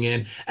coming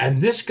in.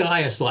 And this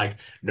guy is like,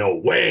 no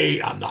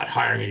way, I'm not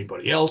hiring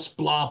anybody else,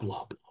 blah,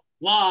 blah, blah.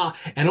 Blah.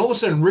 And all of a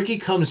sudden, Ricky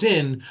comes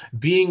in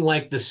being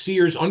like the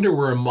Sears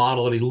underwear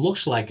model that he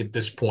looks like at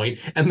this point.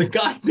 And the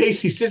guy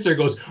basically sits there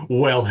and goes,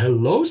 well,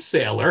 hello,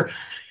 sailor.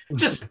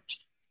 Just,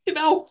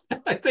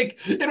 I think,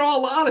 in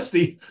all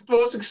honesty, the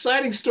most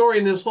exciting story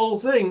in this whole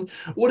thing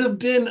would have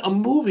been a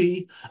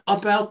movie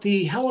about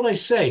how would I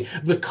say,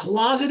 the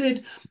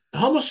closeted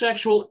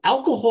homosexual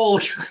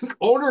alcoholic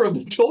owner of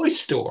the toy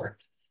store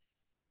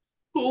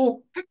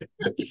who,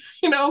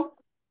 you know,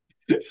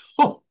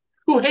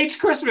 who hates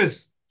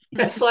Christmas.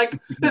 It's like,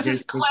 this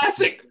is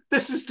classic.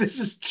 This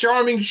is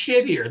charming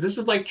shit here. This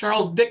is like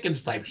Charles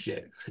Dickens type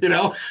shit, And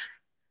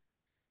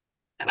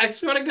I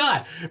swear to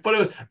God,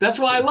 but that's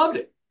why I loved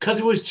it, because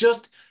it was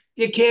just,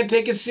 you can't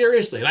take it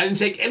seriously. And I didn't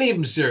take any of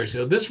them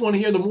seriously. This one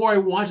here, the more I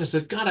watched, I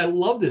said, God, I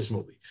love this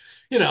movie.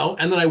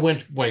 And then I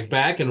went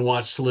back and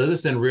watched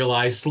Slithis and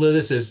realized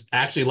Slithis is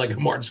actually like a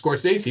Martin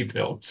Scorsese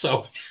film.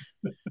 So,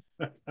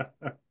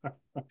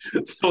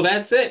 so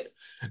that's it.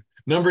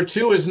 Number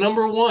 2 is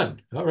number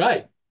 1. All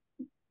right.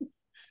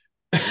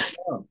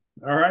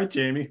 All right,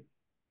 Jamie.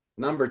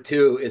 Number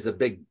 2 is a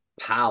big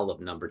pile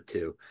of number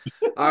 2.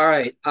 All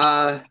right.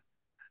 I'm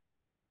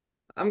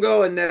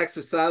going next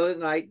with Silent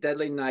Night,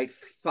 Deadly Night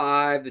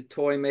 5, The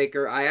Toy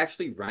Maker. I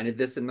actually rented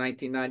this in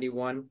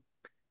 1991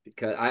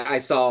 because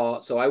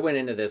I went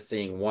into this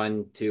seeing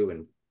 1, 2,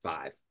 and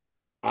 5.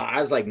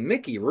 I was like,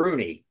 Mickey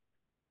Rooney,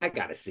 I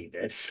got to see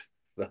this.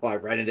 So I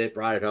rented it,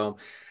 brought it home,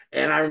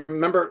 and I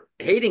remember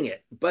hating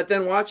it. But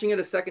then watching it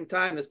a second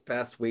time this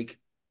past week,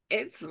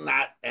 it's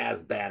not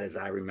as bad as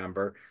I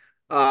remember.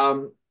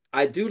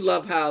 I do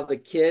love how the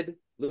kid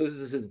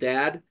loses his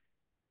dad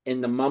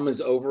and the mom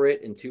is over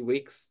it in 2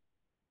 weeks.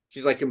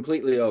 She's like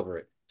completely over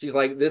it. She's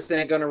like, this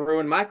ain't gonna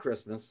ruin my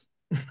Christmas.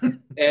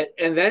 and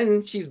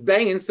then she's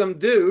banging some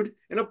dude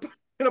in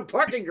a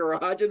parking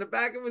garage in the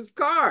back of his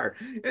car.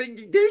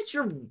 Didn't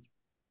your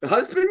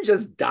husband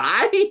just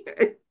die?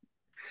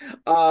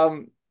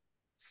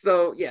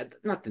 So yeah,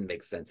 nothing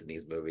makes sense in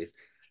these movies.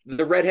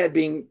 The redhead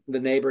being the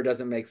neighbor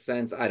doesn't make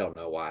sense. I don't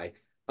know why.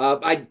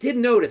 I did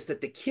notice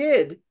that the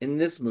kid in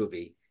this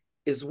movie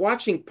is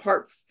watching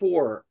part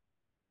 4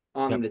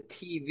 on the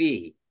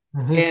TV.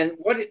 Mm-hmm. And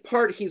what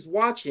part he's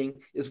watching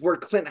is where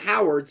Clint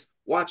Howard's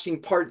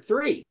watching part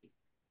 3.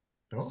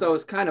 Oh. So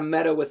it's kind of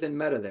meta within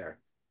meta there.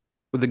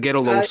 Well, the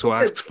girl also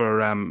asks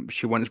for,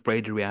 she wants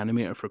Bride to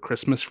Reanimator for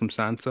Christmas from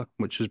Santa,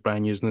 which is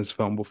Brian using his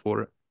film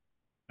before it.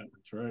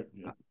 That's right.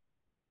 Yeah.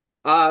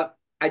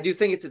 I do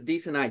think it's a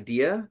decent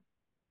idea.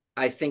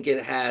 I think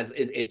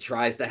it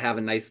tries to have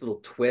a nice little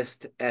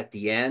twist at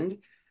the end.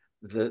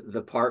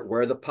 The part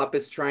where the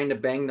puppet's trying to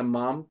bang the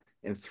mom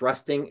and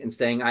thrusting and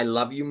saying, I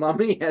love you,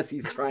 mommy, as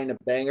he's trying to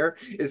bang her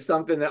is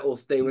something that will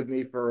stay with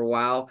me for a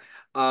while.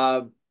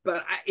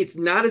 But it's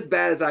not as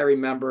bad as I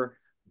remember,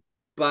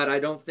 but I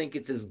don't think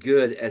it's as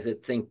good as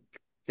it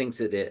thinks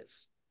it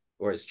is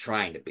or is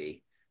trying to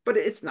be. But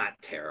it's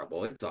not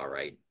terrible. It's all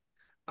right.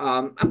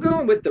 I'm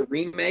going with the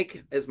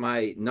remake as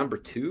my number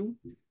 2.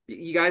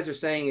 You guys are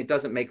saying it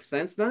doesn't make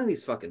sense. None of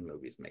these fucking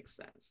movies make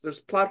sense. There's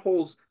plot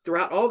holes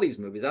throughout all these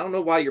movies. I don't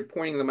know why you're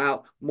pointing them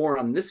out more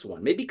on this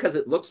one. Maybe because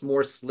it looks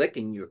more slick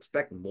and you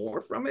expect more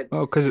from it.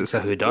 Oh, because it's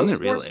a whodunit,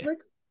 really.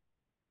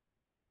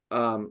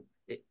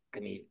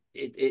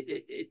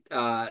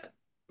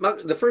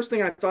 The first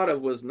thing I thought of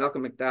was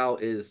Malcolm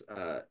McDowell is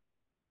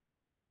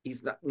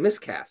he's not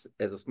miscast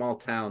as a small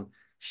town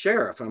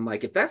sheriff. I'm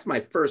like, if that's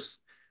my first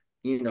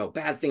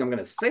bad thing I'm going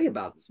to say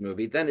about this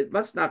movie, then it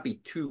must not be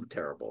too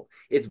terrible.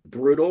 It's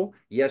brutal.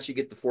 Yes, you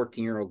get the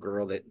 14-year-old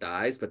girl that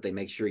dies, but they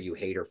make sure you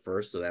hate her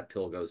first, so that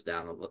pill goes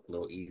down a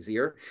little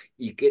easier.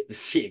 You get to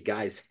see a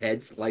guy's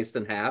head sliced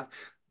in half.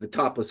 The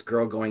topless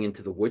girl going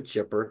into the wood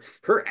chipper.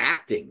 Her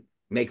acting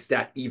makes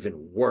that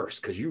even worse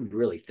because you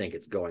really think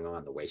it's going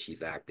on the way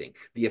she's acting.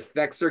 The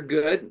effects are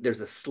good. There's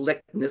a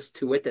slickness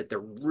to it that they're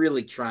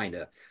really trying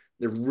to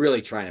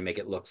make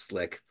it look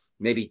slick.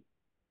 Maybe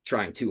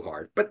trying too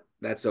hard, but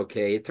that's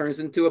okay. It turns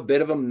into a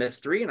bit of a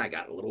mystery, and I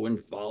got a little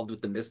involved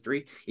with the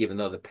mystery, even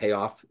though the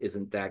payoff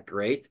isn't that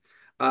great.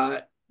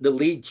 The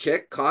lead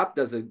chick cop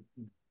does a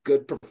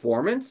good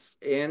performance,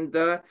 and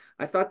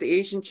I thought the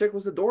Asian chick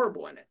was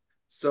adorable in it.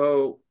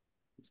 So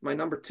it's my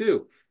number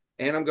 2,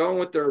 and I'm going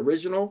with the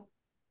original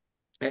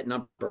at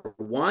number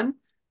 1.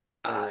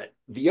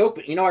 The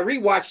open, I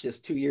rewatched this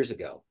 2 years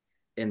ago,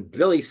 and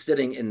Billy's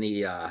sitting in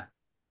the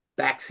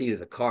back seat of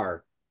the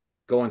car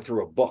going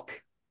through a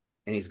book.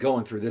 And he's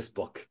going through this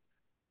book.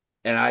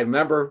 And I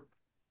remember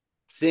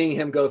seeing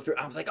him go through.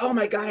 I was like, oh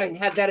my God, I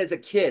had that as a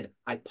kid.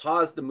 I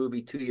paused the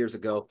movie 2 years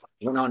ago,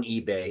 went on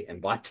eBay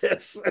and bought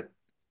this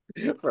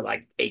for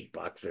like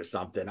 $8 or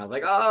something. I was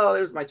like, oh,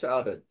 there's my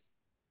childhood.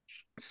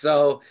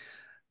 So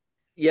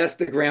yes,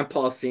 the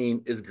grandpa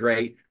scene is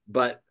great,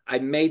 but I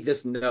made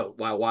this note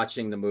while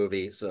watching the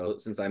movie. So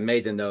since I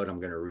made the note, I'm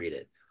going to read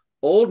it.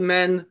 Old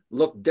men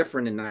look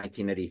different in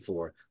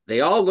 1984.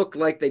 They all looked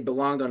like they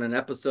belonged on an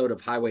episode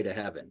of Highway to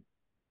Heaven.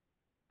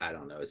 I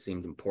don't know. It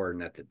seemed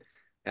important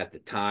at the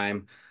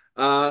time.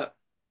 Uh,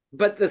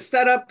 but the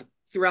setup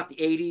throughout the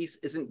 80s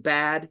isn't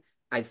bad.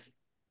 I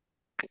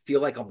I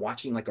feel like I'm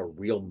watching like a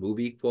real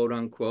movie, quote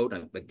unquote.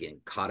 I'm getting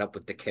caught up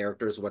with the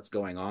characters, what's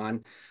going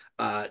on.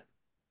 Uh,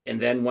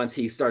 and then once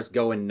he starts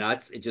going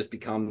nuts, it just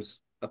becomes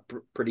a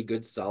pretty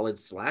good, solid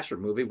slasher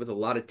movie with a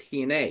lot of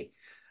TNA.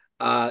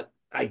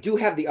 I do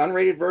have the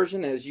unrated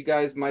version, as you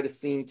guys might have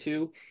seen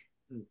too.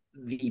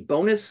 The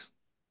bonus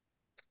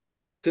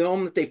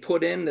film that they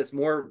put in that's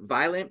more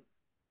violent,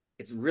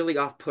 it's really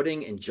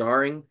off-putting and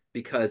jarring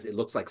because it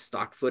looks like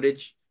stock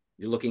footage.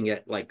 You're looking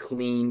at like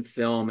clean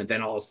film, and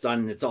then all of a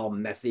sudden it's all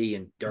messy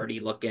and dirty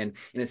looking, and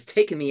it's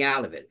taking me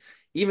out of it.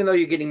 Even though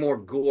you're getting more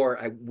gore,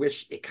 I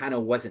wish it kind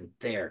of wasn't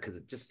there because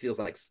it just feels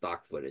like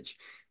stock footage,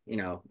 you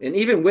know. And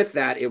even with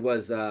that, it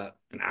was an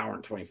hour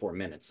and 24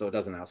 minutes, so it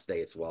doesn't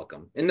outstay its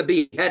welcome. And the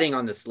beheading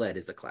on the sled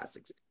is a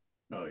classic.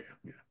 Oh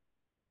yeah,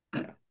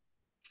 yeah.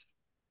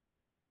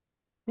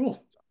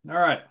 Cool. All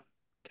right.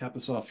 Cap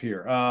us off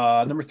here.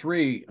 Number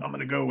 3, I'm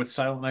gonna go with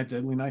Silent Night,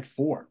 Deadly Night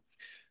 4.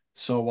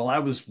 So while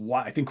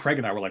I think Craig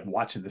and I were like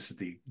watching this at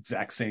the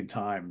exact same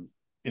time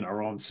in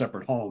our own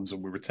separate homes,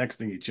 and we were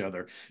texting each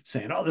other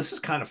saying, "Oh, this is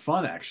kind of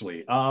fun,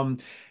 actually."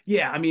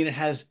 Yeah, I mean, it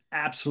has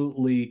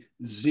absolutely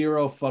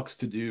zero fucks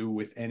to do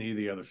with any of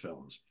the other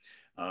films.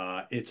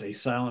 It's a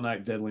Silent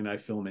Night, Deadly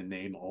Night film in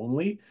name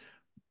only.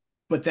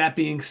 But that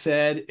being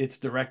said, it's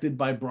directed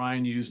by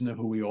Brian Usna,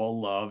 who we all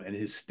love, and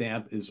his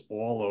stamp is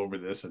all over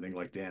this, I think,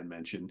 like Dan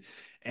mentioned.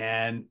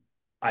 And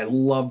I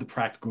love the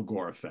practical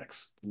gore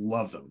effects.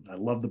 Love them. I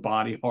love the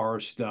body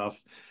horror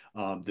stuff.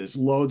 There's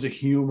loads of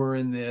humor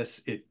in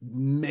this. It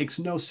makes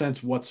no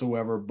sense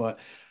whatsoever, but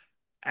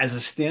as a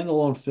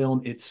standalone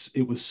film,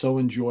 it was so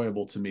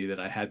enjoyable to me that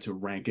I had to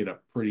rank it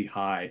up pretty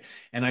high.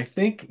 And I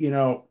think,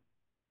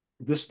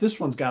 this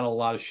one's got a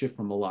lot of shit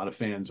from a lot of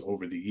fans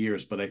over the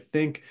years, but I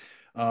think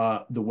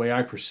the way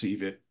I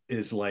perceive it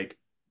is like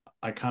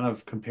I kind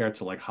of compare it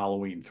to like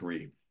Halloween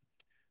 3,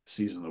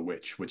 Season of the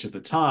Witch, which at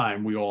the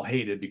time we all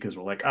hated because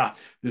we're like,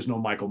 there's no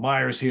Michael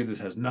Myers here. This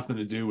has nothing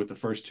to do with the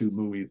first two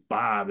movies.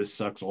 Bah, this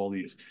sucks. All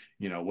these,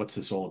 what's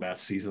this all about?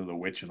 Season of the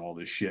Witch and all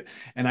this shit.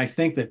 And I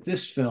think that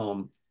this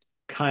film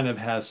kind of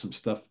has some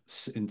stuff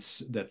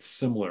that's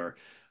similar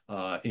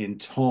in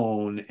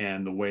tone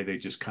and the way they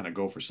just kind of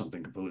go for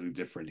something completely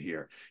different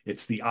here.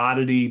 It's the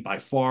oddity by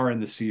far in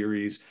the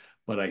series,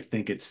 but I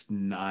think it's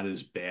not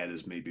as bad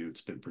as maybe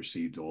it's been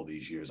perceived all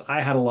these years.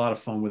 I had a lot of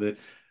fun with it.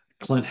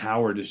 Clint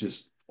Howard is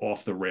just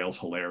off the rails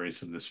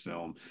hilarious in this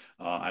film.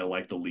 I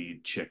like the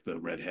lead chick, the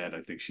redhead.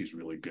 I think she's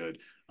really good.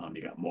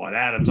 You got Maud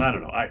Adams. I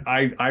don't know.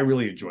 I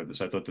really enjoyed this.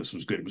 I thought this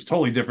was good. It was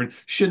totally different.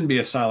 Shouldn't be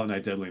a Silent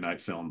Night, Deadly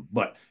Night film,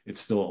 but it's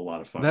still a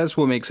lot of fun. That's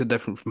what makes it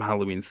different from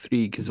Halloween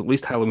 3, because at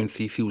least Halloween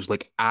 3 feels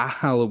like a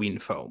Halloween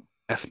film,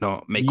 if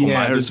not Michael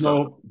Myers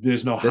film.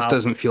 There's no This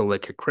doesn't feel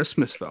like a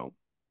Christmas film.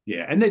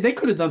 Yeah, and they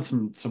could have done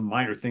some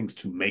minor things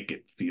to make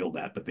it feel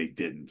that, but they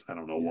didn't. I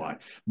don't know why.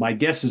 My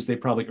guess is they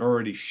probably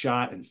already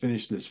shot and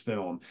finished this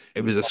film.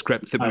 It was a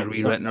script that was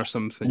rewritten or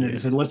something. And they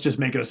said, let's just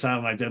make it a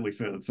Silent Night Deadly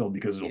film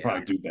because it'll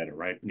probably do better,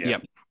 right? Yeah.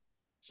 Yep.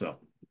 So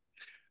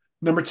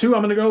number 2,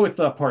 I'm going to go with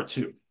part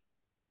 2.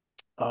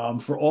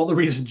 For all the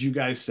reasons you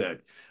guys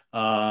said.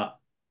 I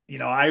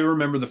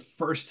remember the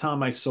first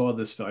time I saw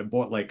this film, I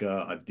bought like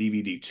a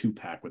DVD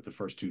 2-pack with the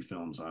first 2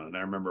 films on it. And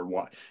I remember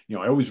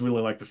I always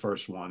really liked the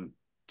first one.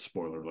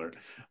 Spoiler alert.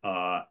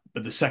 But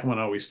the second one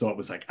I always thought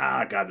was like,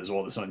 God, there's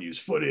all this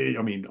unused footage.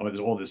 I mean, there's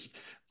all this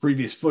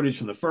previous footage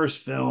from the first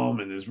film,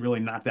 and there's really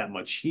not that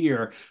much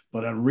here.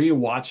 But on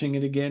rewatching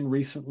it again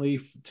recently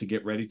to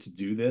get ready to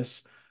do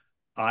this,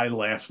 I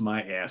laughed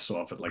my ass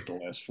off at like the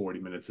last 40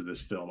 minutes of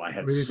this film. I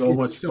had so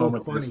much fun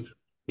with this.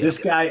 This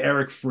guy,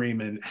 Eric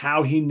Freeman,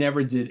 how he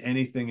never did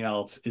anything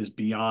else is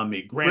beyond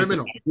me. Granted,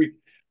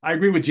 I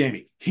agree with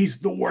Jamie. He's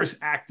the worst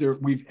actor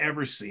we've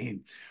ever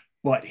seen.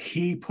 But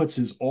he puts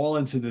his all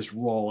into this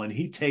role, and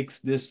he takes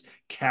this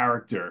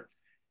character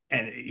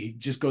and he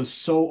just goes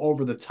so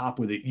over the top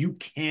with it. You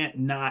can't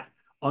not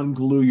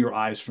unglue your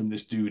eyes from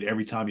this dude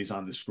every time he's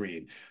on the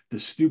screen. The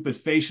stupid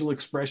facial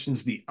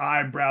expressions, the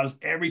eyebrows,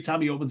 every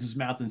time he opens his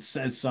mouth and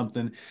says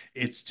something,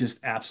 it's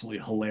just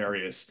absolutely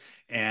hilarious.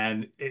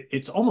 And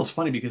it's almost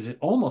funny because it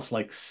almost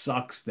like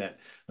sucks that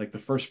like the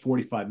first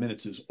 45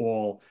 minutes is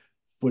all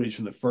footage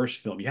from the first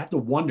film. You have to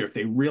wonder if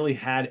they really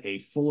had a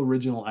full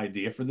original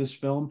idea for this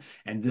film,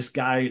 and this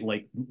guy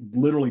like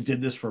literally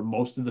did this for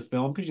most of the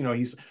film because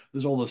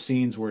there's all those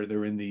scenes where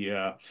they're in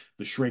the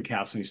shrink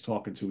house and he's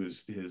talking to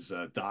his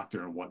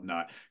doctor and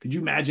whatnot. Could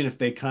you imagine if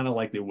they kind of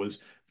like there was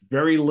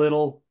very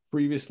little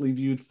previously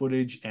viewed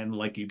footage and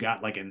like you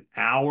got like an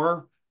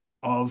hour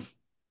of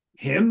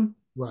him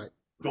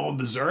going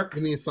berserk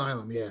in the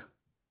asylum? Yeah,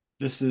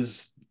 this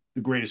is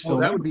the greatest film.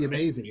 That would be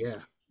amazing.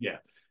 Yeah,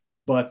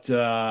 but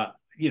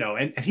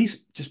and he's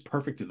just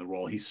perfect in the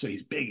role.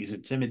 He's big, he's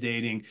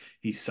intimidating,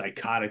 he's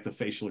psychotic. The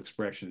facial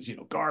expressions,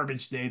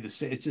 garbage day. It's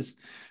just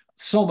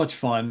so much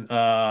fun.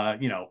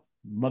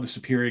 Mother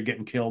Superior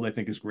getting killed, I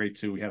think, is great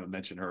too. We haven't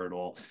mentioned her at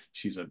all.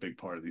 She's a big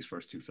part of these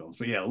first two films.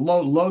 But yeah,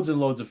 loads and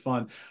loads of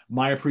fun.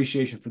 My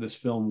appreciation for this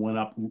film went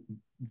up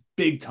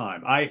big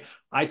time.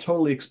 I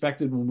totally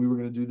expected when we were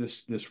going to do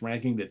this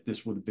ranking that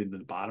this would have been the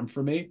bottom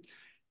for me.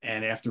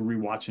 And after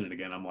rewatching it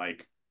again, I'm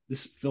like,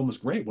 this film is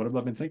great. What have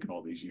I been thinking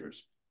all these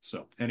years?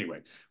 So anyway,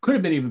 could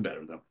have been even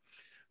better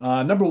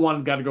though. Number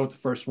one, got to go with the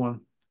first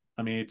one.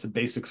 I mean, it's a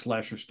basic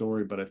slasher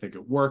story, but I think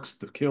it works.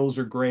 The kills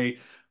are great.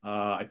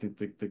 I think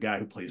the guy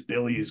who plays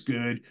Billy is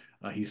good.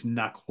 He's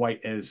not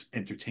quite as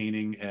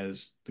entertaining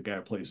as the guy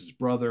who plays his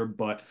brother,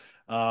 but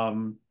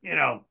you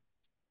know,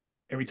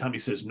 every time he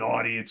says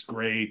naughty, it's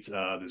great.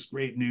 There's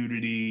great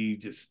nudity.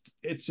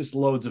 It's just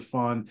loads of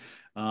fun.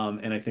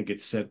 And I think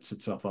it sets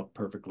itself up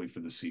perfectly for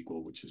the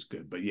sequel, which is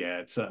good. But yeah,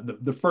 it's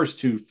the first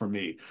two for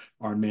me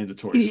are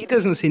mandatory. He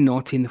doesn't say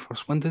naughty in the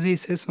first one, does he? He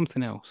says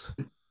something else.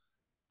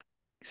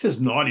 He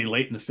says naughty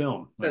late in the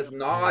film. Says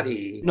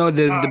naughty. No,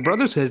 the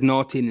brother says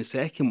naughty in the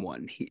second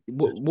one.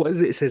 What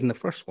is it? It says in the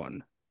first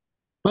one.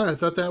 Oh, I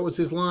thought that was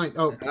his line.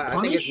 Oh, I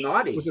think it's punish?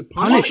 naughty. Was it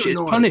Punish. punish?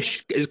 It's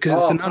punish. It's because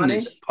it's Oh, the nuns.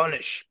 punish?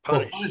 Punish.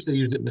 Punish, they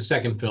use it in the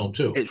second film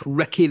too. It's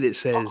Ricky that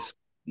says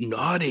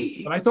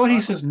naughty. But I thought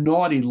he says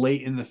naughty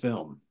late in the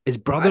film. His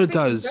brother think he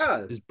does.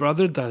 does. His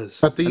brother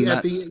does. At And the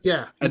that's-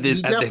 yeah, at the- he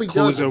at the definitely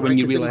closer does. when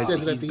you Because then realize he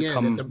says it that at the he's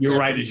end. become- You're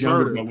right, after he's he's younger,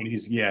 murdered. but when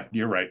he's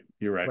you're right.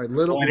 Right,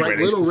 little Anyways,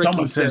 Ricky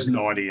someone says says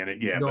naughty in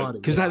it. Yeah, naughty.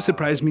 Because that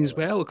surprised me as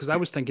well. Because I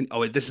was thinking, oh,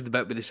 wait, this is the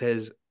bit where he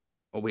says,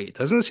 oh, wait,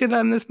 doesn't it say that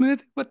in this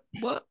movie?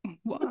 What?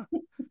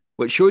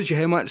 Which shows you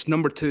how much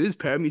number two is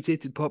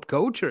permutated pop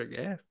culture, I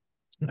guess.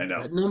 I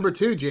know. At number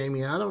two,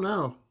 Jamie, I don't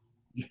know.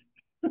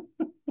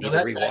 Well,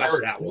 that,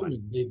 Rewatch that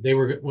one. They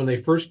were when they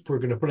first were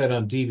going to put it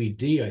on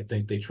DVD. I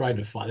think they tried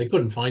to find. They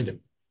couldn't find him,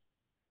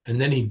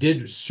 and then he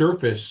did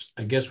surface.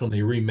 I guess when they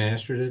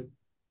remastered it,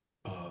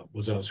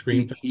 was it on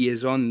screen? He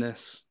is on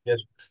this.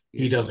 Yes,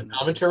 he is does a on this.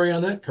 commentary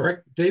on that.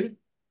 Correct, David?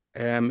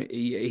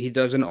 He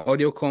does an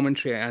audio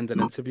commentary and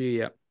an interview.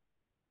 Yeah.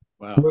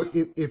 Wow. Well,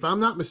 if I'm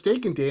not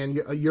mistaken, Dan,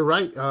 you're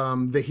right.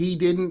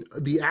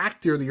 The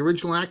actor, the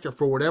original actor,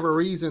 for whatever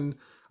reason,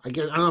 I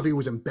don't know if he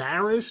was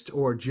embarrassed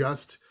or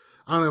just,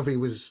 I don't know if he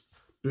was,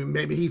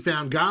 maybe he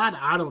found God.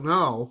 I don't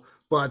know.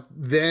 But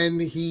then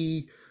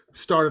he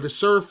started to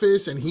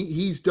surface, and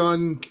he's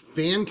done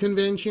fan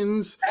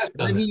conventions. And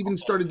then he even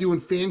started doing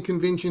fan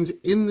conventions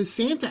in the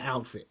Santa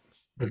outfit.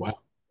 Oh, wow.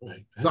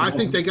 Right. So I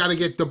think they got to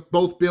get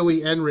both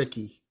Billy and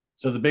Ricky.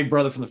 So the big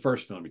brother from the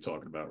first film you're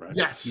talking about, right?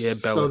 Yes. Yeah,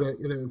 So Billy.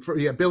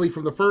 that, Billy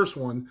from the first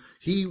one,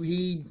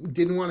 he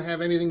didn't want to have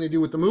anything to do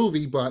with the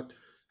movie, but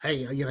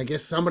hey, I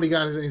guess somebody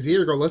got in his ear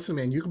to go, listen,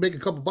 man, you can make a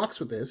couple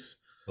bucks with this.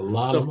 A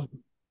lot of money.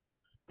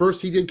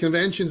 First he did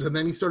conventions, and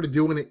then he started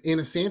doing it in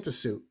a Santa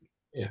suit.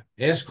 Yeah.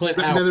 Ask Clint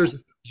And Howard. then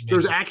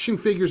there's action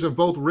figures of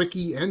both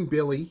Ricky and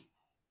Billy.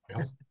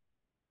 Yeah.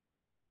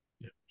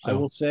 I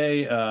will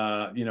say,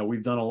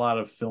 we've done a lot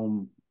of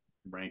film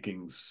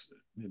rankings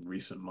in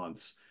recent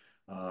months.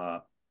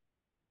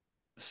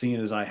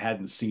 Seeing as I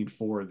hadn't seen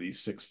 4 of these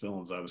 6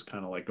 films, I was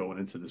kind of like going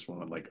into this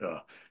one like, oh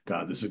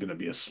God, this is going to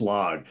be a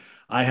slog.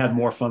 I had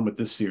more fun with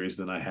this series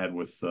than I had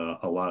with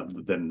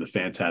than the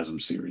Phantasm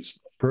series.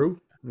 True.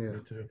 Yeah.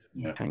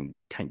 Yeah.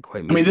 Can't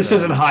quite. I mean, this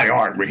isn't high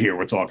art.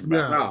 We're talking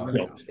about.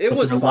 No. It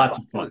was they're fun. lots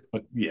of fun.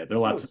 But yeah, they're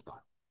lots of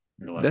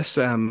fun. This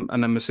and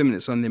I'm assuming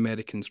it's on the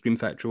American Scream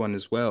Factory one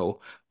as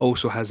well.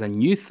 Also has a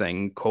new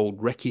thing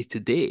called Ricky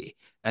Today,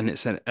 and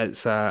it's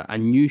a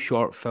new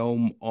short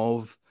film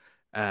of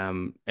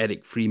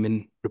Eric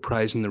Freeman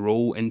reprising the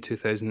role in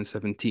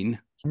 2017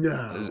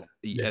 No.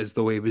 as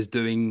though he was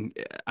doing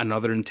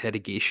another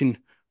interrogation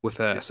with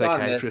a It's on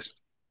this.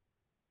 psychiatrist.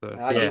 So,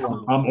 I yeah,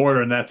 do. I'm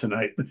ordering that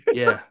tonight.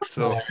 yeah.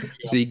 So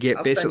you get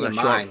I'll basically a send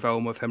you short mine.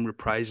 film of him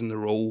reprising the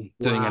role,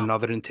 doing Wow.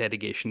 another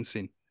interrogation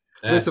scene.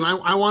 Listen,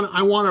 I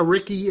want a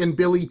Ricky and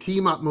Billy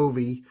team up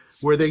movie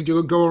where they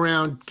go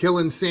around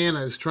killing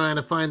Santas, trying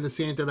to find the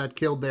Santa that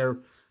killed their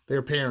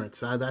parents.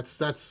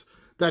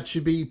 That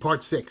should be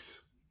part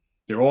 6.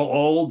 They're all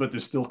old, but they're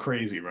still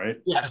crazy, right?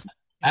 Yeah.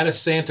 At a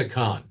Santa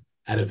Con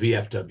at a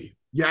VFW.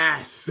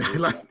 Yes.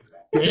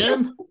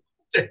 Dan.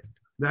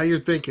 Now you're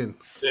thinking.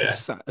 Yeah.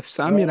 If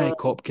Samurai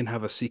Cop can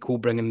have a sequel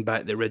bringing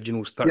back the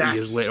originals 30 years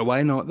Yes. later,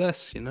 why not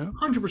this?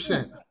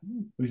 100%.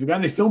 If you've got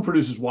any film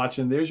producers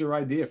watching, there's your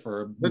idea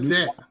for a That's new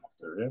it.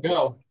 blockbuster, yeah?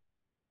 Go.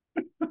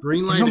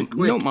 Green light it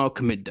quick. Not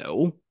Malcolm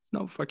McDowell,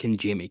 not fucking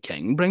Jamie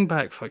King. Bring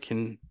back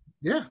fucking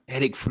Yeah.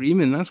 Eric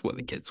Freeman. That's what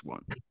the kids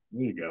want.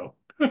 There you go.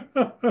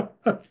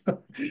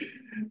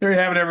 There you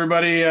have it,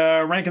 everybody.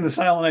 Ranking the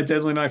Silent Night,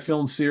 Deadly Night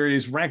film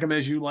series. Rank them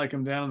as you like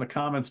them down in the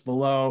comments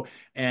below.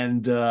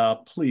 And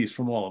please,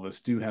 from all of us,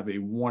 do have a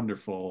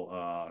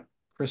wonderful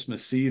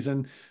Christmas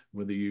season.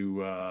 Whether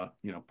you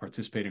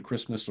participate in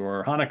Christmas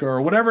or Hanukkah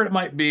or whatever it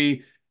might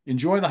be.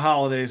 Enjoy the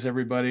holidays,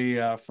 everybody.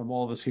 From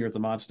all of us here at the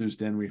Monsters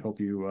Den, we hope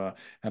you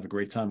have a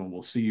great time, and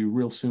we'll see you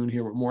real soon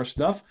here with more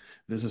stuff.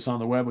 Visit us on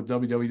the web with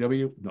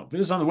visit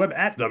us on the web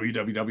at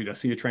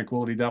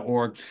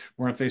www.seaoftranquility.org.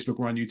 We're on Facebook,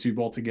 we're on YouTube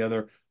all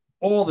together,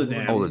 all the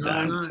damn All the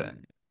time. damn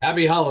time.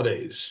 Happy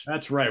holidays.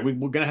 That's right. We're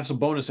going to have some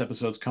bonus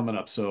episodes coming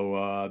up.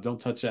 So don't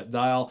touch that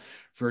dial.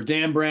 For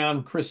Dan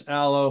Brown, Chris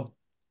Allo,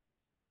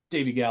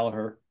 Davy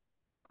Gallagher,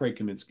 Craig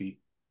Kaminski,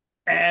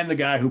 and the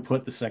guy who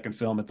put the second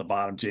film at the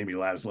bottom, Jamie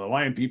Laszlo.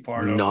 I am Pete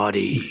Pardo.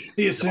 Naughty.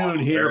 See you soon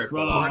here Very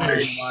from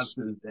punish.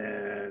 Monsters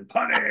Den.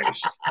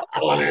 Punish.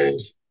 Oh.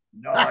 Punish.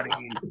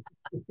 Naughty.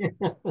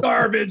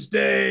 Garbage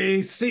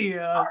day. See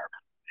ya.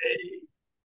 Hey.